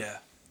 Yeah,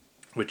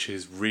 which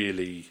is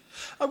really.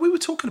 We were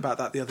talking about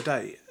that the other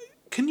day.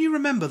 Can you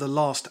remember the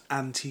last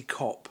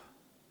anti-cop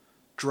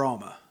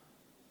drama.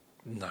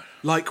 No.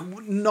 Like,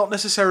 not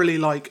necessarily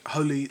like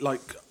wholly,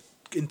 like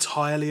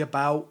entirely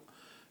about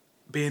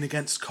being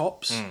against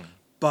cops,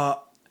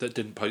 but That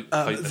didn't paint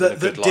them in a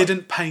good light.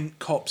 didn't paint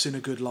cops in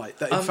a good light.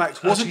 That in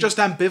fact wasn't actually, just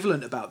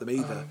ambivalent about them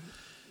either.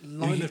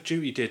 Line of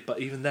Duty did, but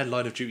even then,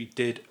 Line of Duty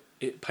did.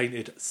 It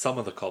painted some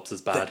of the cops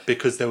as bad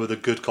because there were the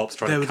good cops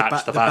trying to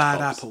catch the bad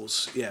cops.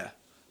 Apples. Yeah,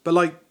 but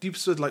like you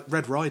said, like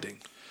Red Riding.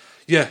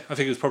 Yeah, I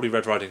think it was probably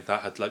Red Riding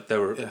that had like they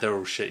were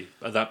all shitty,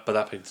 but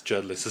that paints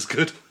journalists as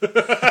good.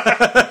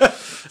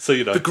 So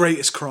you know, the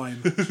greatest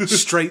crime,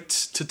 straight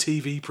to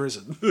TV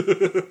prison.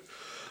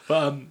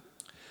 But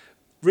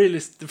the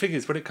thing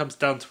is, when it comes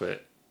down to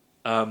it,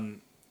 the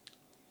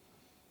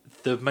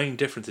main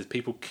difference is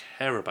people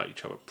care about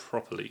each other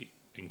properly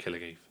in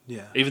Killing Eve.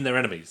 Yeah, even their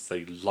enemies,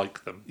 they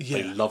like them,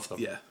 they love them.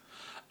 Yeah,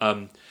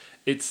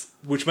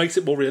 which makes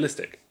it more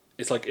realistic.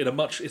 It's like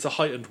it's a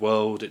heightened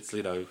world. It's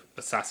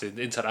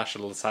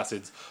international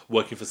assassins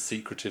working for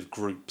secretive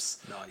groups,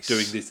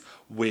 doing this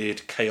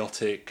weird,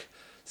 chaotic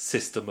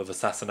system of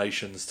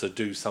assassinations to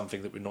do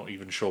something that we're not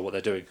even sure what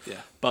they're doing.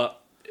 Yeah,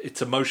 but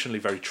it's emotionally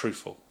very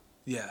truthful.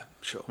 Yeah,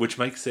 sure. Which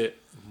makes it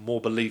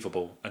more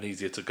believable and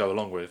easier to go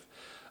along with.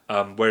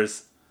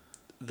 Whereas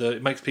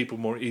it makes people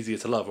more easier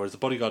to love. Whereas the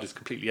bodyguard is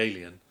completely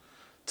alien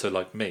to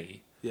like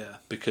me. Yeah,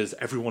 because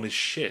everyone is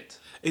shit.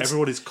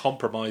 Everyone is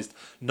compromised.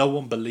 No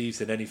one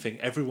believes in anything.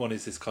 Everyone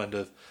is this kind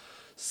of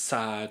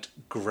sad,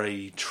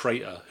 grey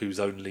traitor who's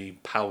only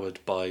powered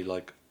by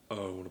like, oh,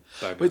 I want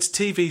to bang. It's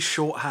TV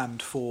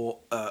shorthand for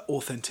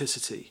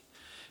authenticity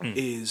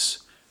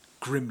is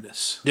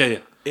grimness. Yeah.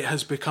 It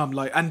has become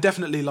like, and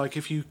definitely like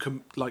if you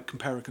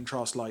compare and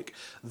contrast like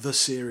the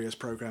serious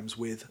programs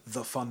with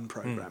the fun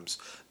programs,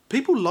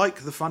 people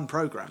like the fun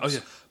programs. Oh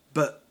yeah,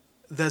 but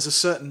there's a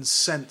certain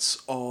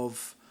sense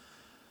of.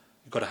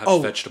 Got to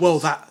have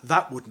vegetables. Well,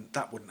 that wouldn't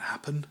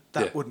happen.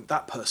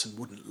 That person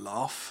wouldn't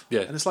laugh.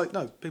 Yeah, and it's like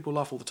no, people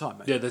laugh all the time,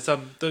 mate. Yeah, there's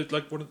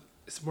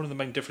it's one of the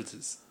main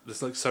differences.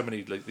 There's like so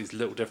many like these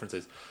little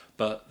differences,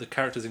 but the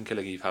characters in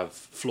Killing Eve have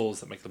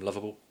flaws that make them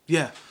lovable.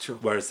 Yeah, sure.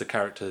 Whereas the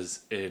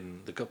characters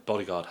in The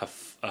Bodyguard have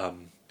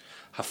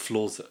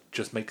flaws that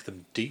just make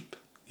them deep.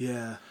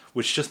 Yeah,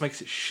 which just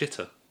makes it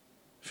shitter.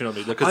 If you know what I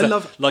mean?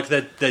 Because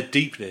their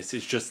deepness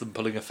is just them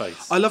pulling a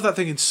face. I love that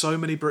thing in so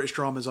many British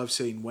dramas I've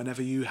seen.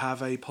 Whenever you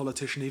have a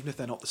politician, even if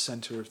they're not the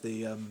centre of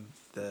the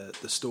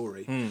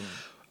story,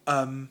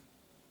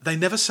 they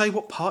never say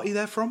what party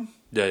they're from.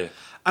 Yeah.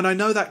 And I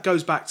know that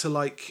goes back to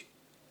like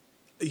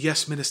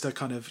Yes Minister,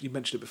 kind of. You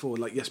mentioned it before,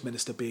 like Yes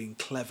Minister being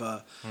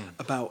clever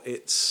about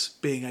its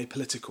being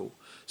apolitical.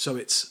 So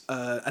it's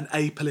an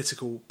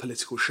apolitical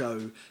political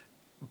show.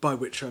 By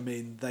which I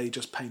mean they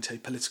just paint a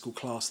political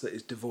class that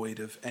is devoid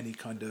of any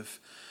kind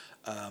of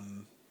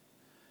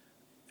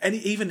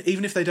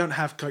even if they don't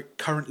have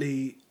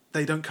currently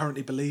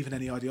believe in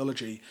any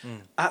ideology.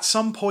 At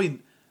some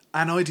point,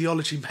 an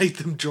ideology made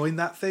them join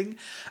that thing,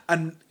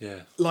 and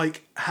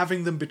like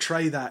having them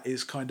betray that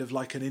is kind of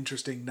like an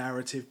interesting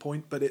narrative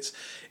point. But it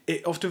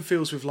often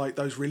feels with like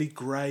those really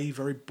grey,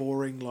 very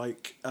boring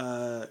like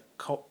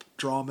cop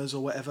dramas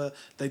or whatever.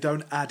 They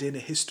don't add in a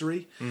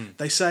history.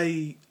 They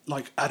say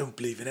like I don't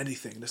believe in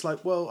anything. And it's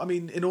like, well, I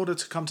mean, in order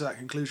to come to that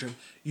conclusion,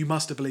 you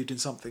must have believed in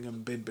something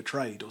and been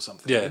betrayed or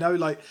something. Yeah. You know,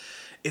 like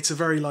it's a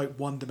very like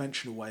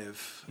one-dimensional way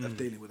of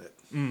dealing with it.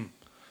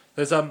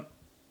 There's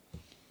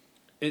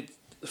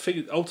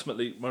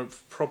ultimately my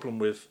problem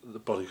with The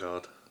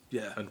Bodyguard,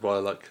 and why I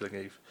like Killing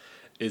Eve,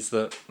 is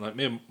that like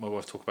me and my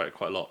wife talk about it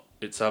quite a lot.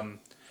 It's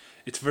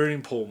very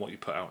important what you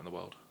put out in the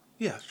world.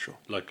 Yeah, sure.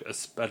 Like,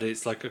 and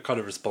it's like a kind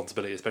of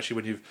responsibility, especially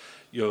when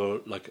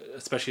you're like,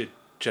 especially at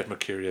Jed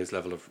Mercurio's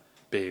level of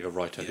being a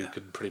writer who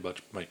can pretty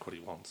much make what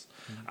he wants,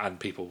 and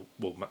people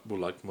will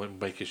like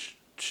make his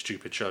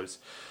stupid shows,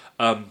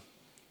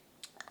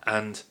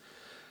 and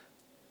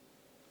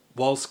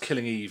whilst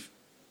Killing Eve,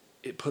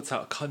 it puts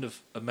out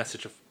a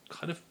message of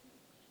kind of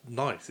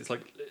nice. It's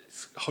like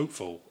it's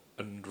hopeful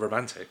and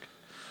romantic,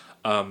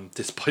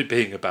 despite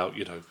being about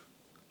a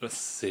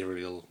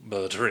serial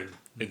murdering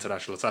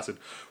international assassin.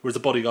 Whereas The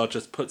Bodyguard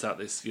just puts out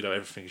this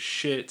everything's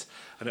shit,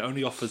 and it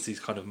only offers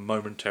these kind of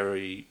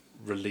momentary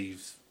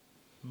relief,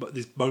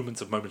 these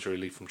moments of momentary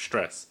relief from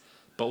stress.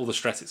 But all the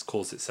stress it's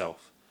caused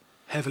itself.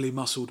 Heavily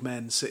muscled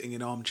men sitting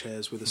in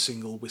armchairs with a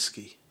single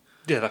whiskey.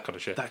 Yeah, that kind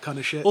of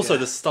shit. Also,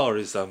 the star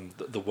is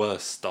the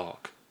worst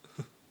Stark.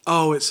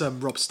 Oh, it's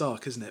Robb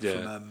Stark, isn't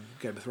it, from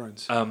Game of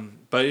Thrones?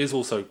 But it is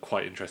also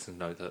quite interesting to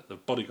know that The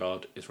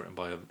Bodyguard is written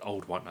by an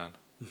old white man,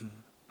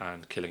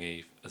 and Killing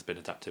Eve has been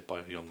adapted by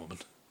a young woman.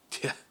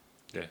 Yeah.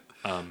 Yeah.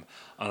 And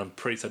I'm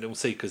pretty certain, we'll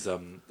see, because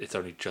it's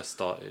only just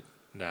started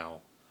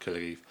now,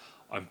 Killing Eve.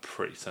 I'm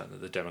pretty certain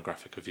that the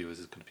demographic of viewers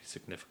is going to be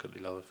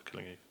significantly lower for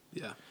Killing Eve.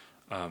 Yeah.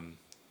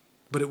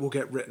 But it will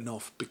get written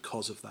off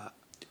because of that.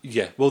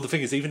 Yeah. Well, the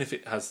thing is, even if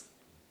it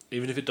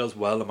does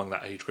well among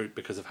that age group,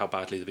 because of how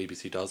badly the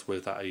BBC does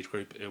with that age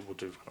group, it will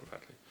do quite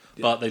badly.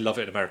 Yeah. But they love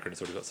it in America, and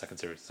it's already got a second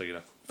series, so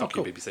fuck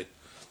you, BBC.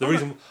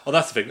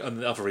 That's the thing, and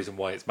the other reason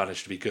why it's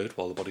managed to be good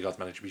while The Bodyguard's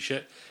managed to be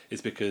shit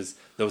is because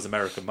there was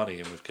American money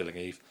in with Killing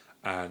Eve,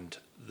 and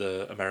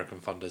the American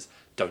funders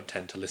don't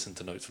tend to listen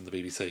to notes from the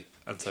BBC,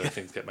 and so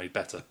things get made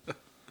better. But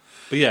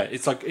yeah,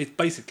 it's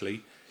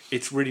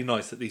really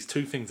nice that these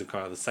two things have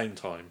come out at the same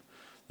time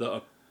that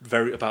are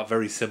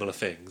very similar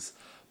things,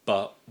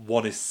 but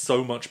one is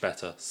so much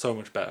better,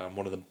 and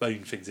one of the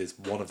main things is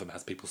one of them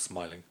has people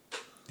smiling.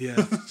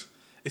 Yeah.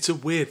 It's a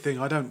weird thing.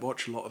 I don't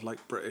watch a lot of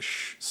like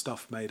British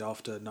stuff made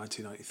after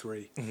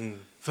 1993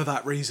 for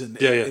that reason.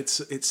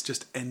 It's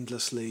just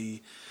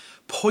endlessly,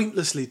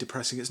 pointlessly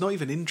depressing. It's not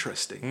even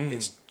interesting.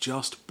 It's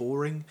just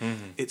boring.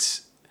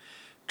 It's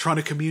trying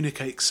to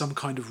communicate some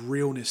kind of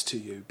realness to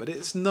you, but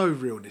it's no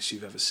realness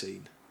you've ever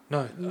seen.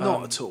 No,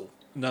 not at all.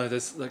 No,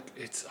 there's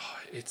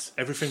it's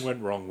everything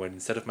went wrong when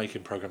instead of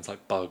making programs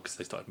like Bugs,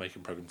 they started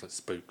making programs like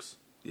Spooks.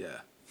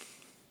 Yeah.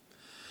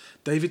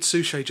 David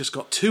Suchet just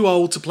got too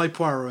old to play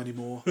Poirot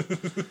anymore.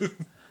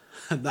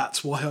 And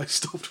that's why I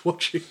stopped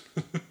watching.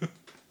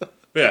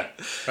 Yeah,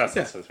 that's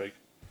so to speak.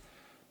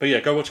 But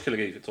yeah, go watch Killing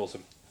Eve, it's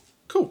awesome.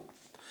 Cool.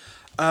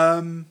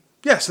 So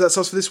that's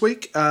us for this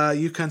week.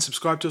 You can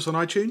subscribe to us on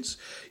iTunes.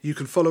 You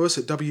can follow us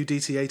at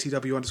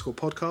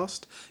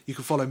WDTATW_podcast. You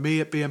can follow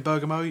me at BM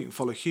Bergamo. You can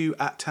follow Hugh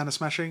at Tanner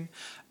Smashing.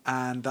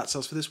 And that's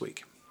us for this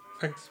week.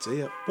 Thanks. See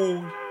ya.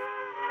 Bye.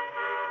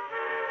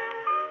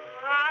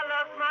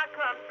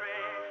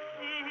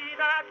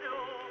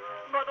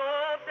 But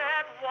oh,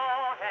 that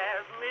war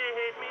has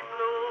made me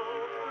blue.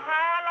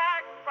 I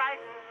like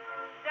fighting,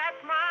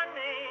 that's my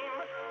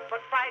name.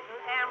 But fighting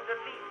am the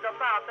least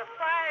about the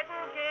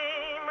fighting game.